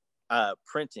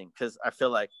printing, because I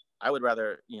feel like I would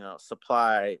rather,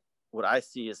 supply what I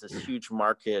see as this huge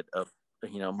market of,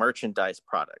 merchandise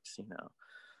products,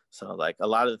 So a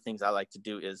lot of the things I like to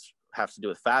do have to do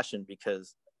with fashion,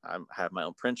 because I have my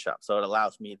own print shop. So it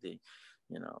allows me the,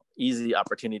 easy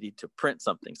opportunity to print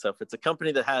something. So if it's a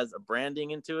company that has a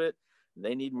branding into it,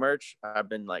 they need merch, I've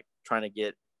been like trying to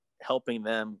get helping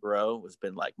them grow has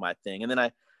been like my thing. And then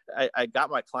I got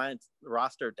my clients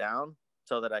roster down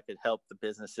so that I could help the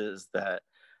businesses that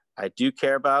I do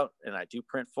care about and I do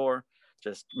print for,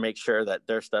 just make sure that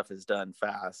their stuff is done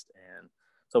fast. And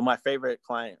so my favorite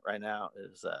client right now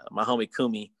is my homie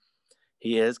Kumi.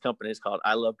 His company is called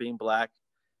I Love Being Black.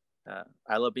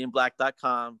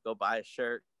 ILoveBeingBlack.com. Go buy a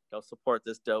shirt. Go support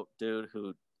this dope dude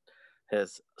who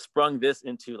has sprung this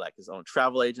into like his own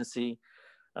travel agency.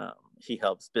 He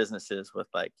helps businesses with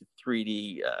like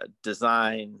 3D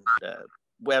design,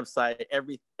 website,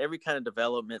 every kind of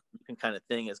development kind of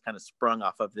thing is kind of sprung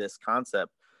off of this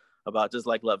concept about just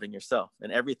like loving yourself.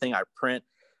 And everything I print,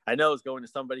 I know is going to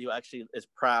somebody who actually is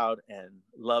proud and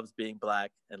loves being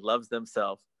Black and loves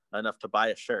themselves enough to buy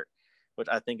a shirt, which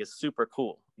I think is super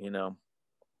cool.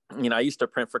 I used to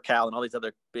print for Cal and all these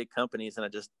other big companies, and I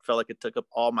just felt like it took up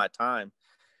all my time.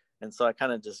 And so I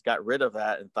kind of just got rid of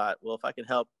that and thought, well, if I can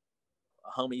help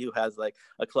a homie who has like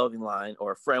a clothing line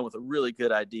or a friend with a really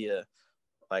good idea,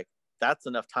 like that's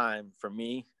enough time for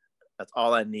me. That's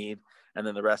all I need. And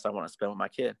then the rest I want to spend with my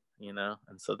kid, And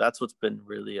so that's what's been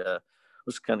really,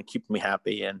 what's kind of keeping me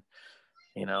happy. And,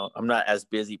 I'm not as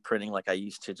busy printing like I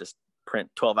used to just print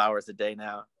 12 hours a day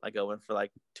now. I go in for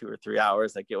like 2 or 3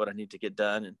 hours. I get what I need to get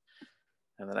done.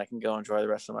 And then I can go enjoy the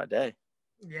rest of my day.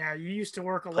 Yeah, you used to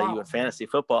work a lot. Play you in fantasy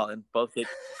football and both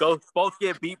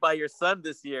get beat by your son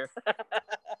this year.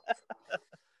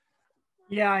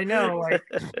 Yeah, I know. Like,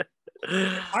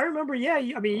 I remember. Yeah,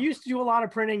 you used to do a lot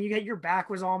of printing. Your back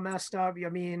was all messed up.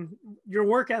 Your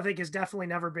work ethic has definitely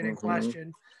never been in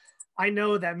question. I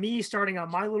know that me starting on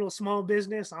my little small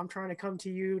business, I'm trying to come to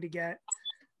you to get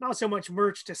not so much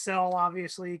merch to sell,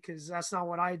 obviously, because that's not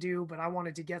what I do. But I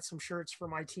wanted to get some shirts for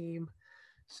my team.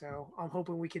 So I'm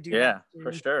hoping we could do that. Yeah,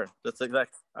 for sure.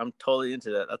 I'm totally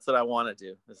into that. That's what I want to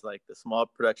do. It's like the small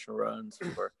production runs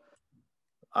for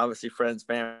obviously friends,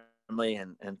 family,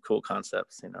 and cool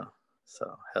concepts,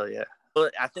 So hell yeah. Well,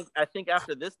 I think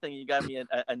after this thing, you got me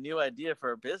a new idea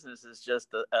for a business. Is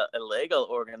just a Lego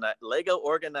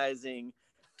organizing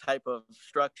type of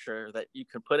structure that you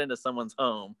can put into someone's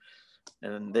home.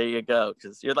 And there you go.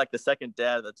 Because you're like the second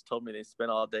dad that's told me they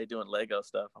spent all day doing Lego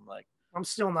stuff. I'm like, I'm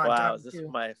still not. Wow, is this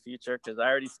my future? Because I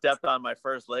already stepped on my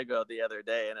first Lego the other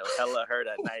day, and it was hella hurt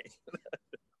at night.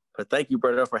 But thank you,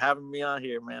 Berto, for having me on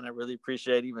here, man. I really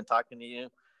appreciate even talking to you.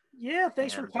 Yeah,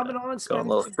 thanks for coming on. Going a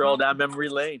little stroll down memory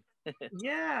lane.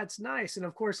 Yeah, it's nice. And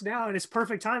of course now it's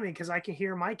perfect timing because I can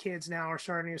hear my kids now are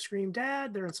starting to scream,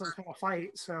 Dad, they're in some kind of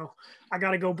fight. So I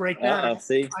got to go break that.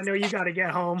 See? I know you got to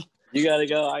get home. You got to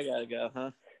go. I got to go,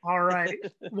 huh? All right.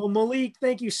 Well, Malik,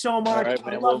 thank you so much. Right,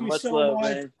 I love you so much.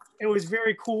 Man. It was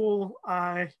very cool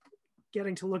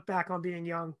getting to look back on being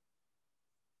young.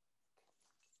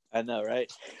 I know,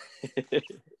 right?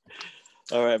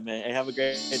 All right, man. Hey, have a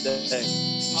great day.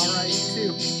 All right,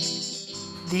 you too.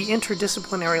 The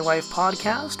Interdisciplinary Life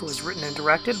podcast was written and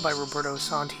directed by Roberto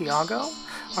Santiago.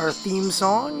 Our theme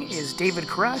song is David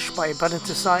Koresh by Abundant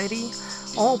Society,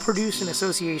 all produced in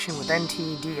association with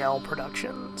NTDL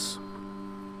Productions.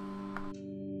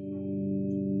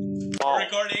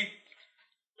 Recording.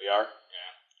 We are.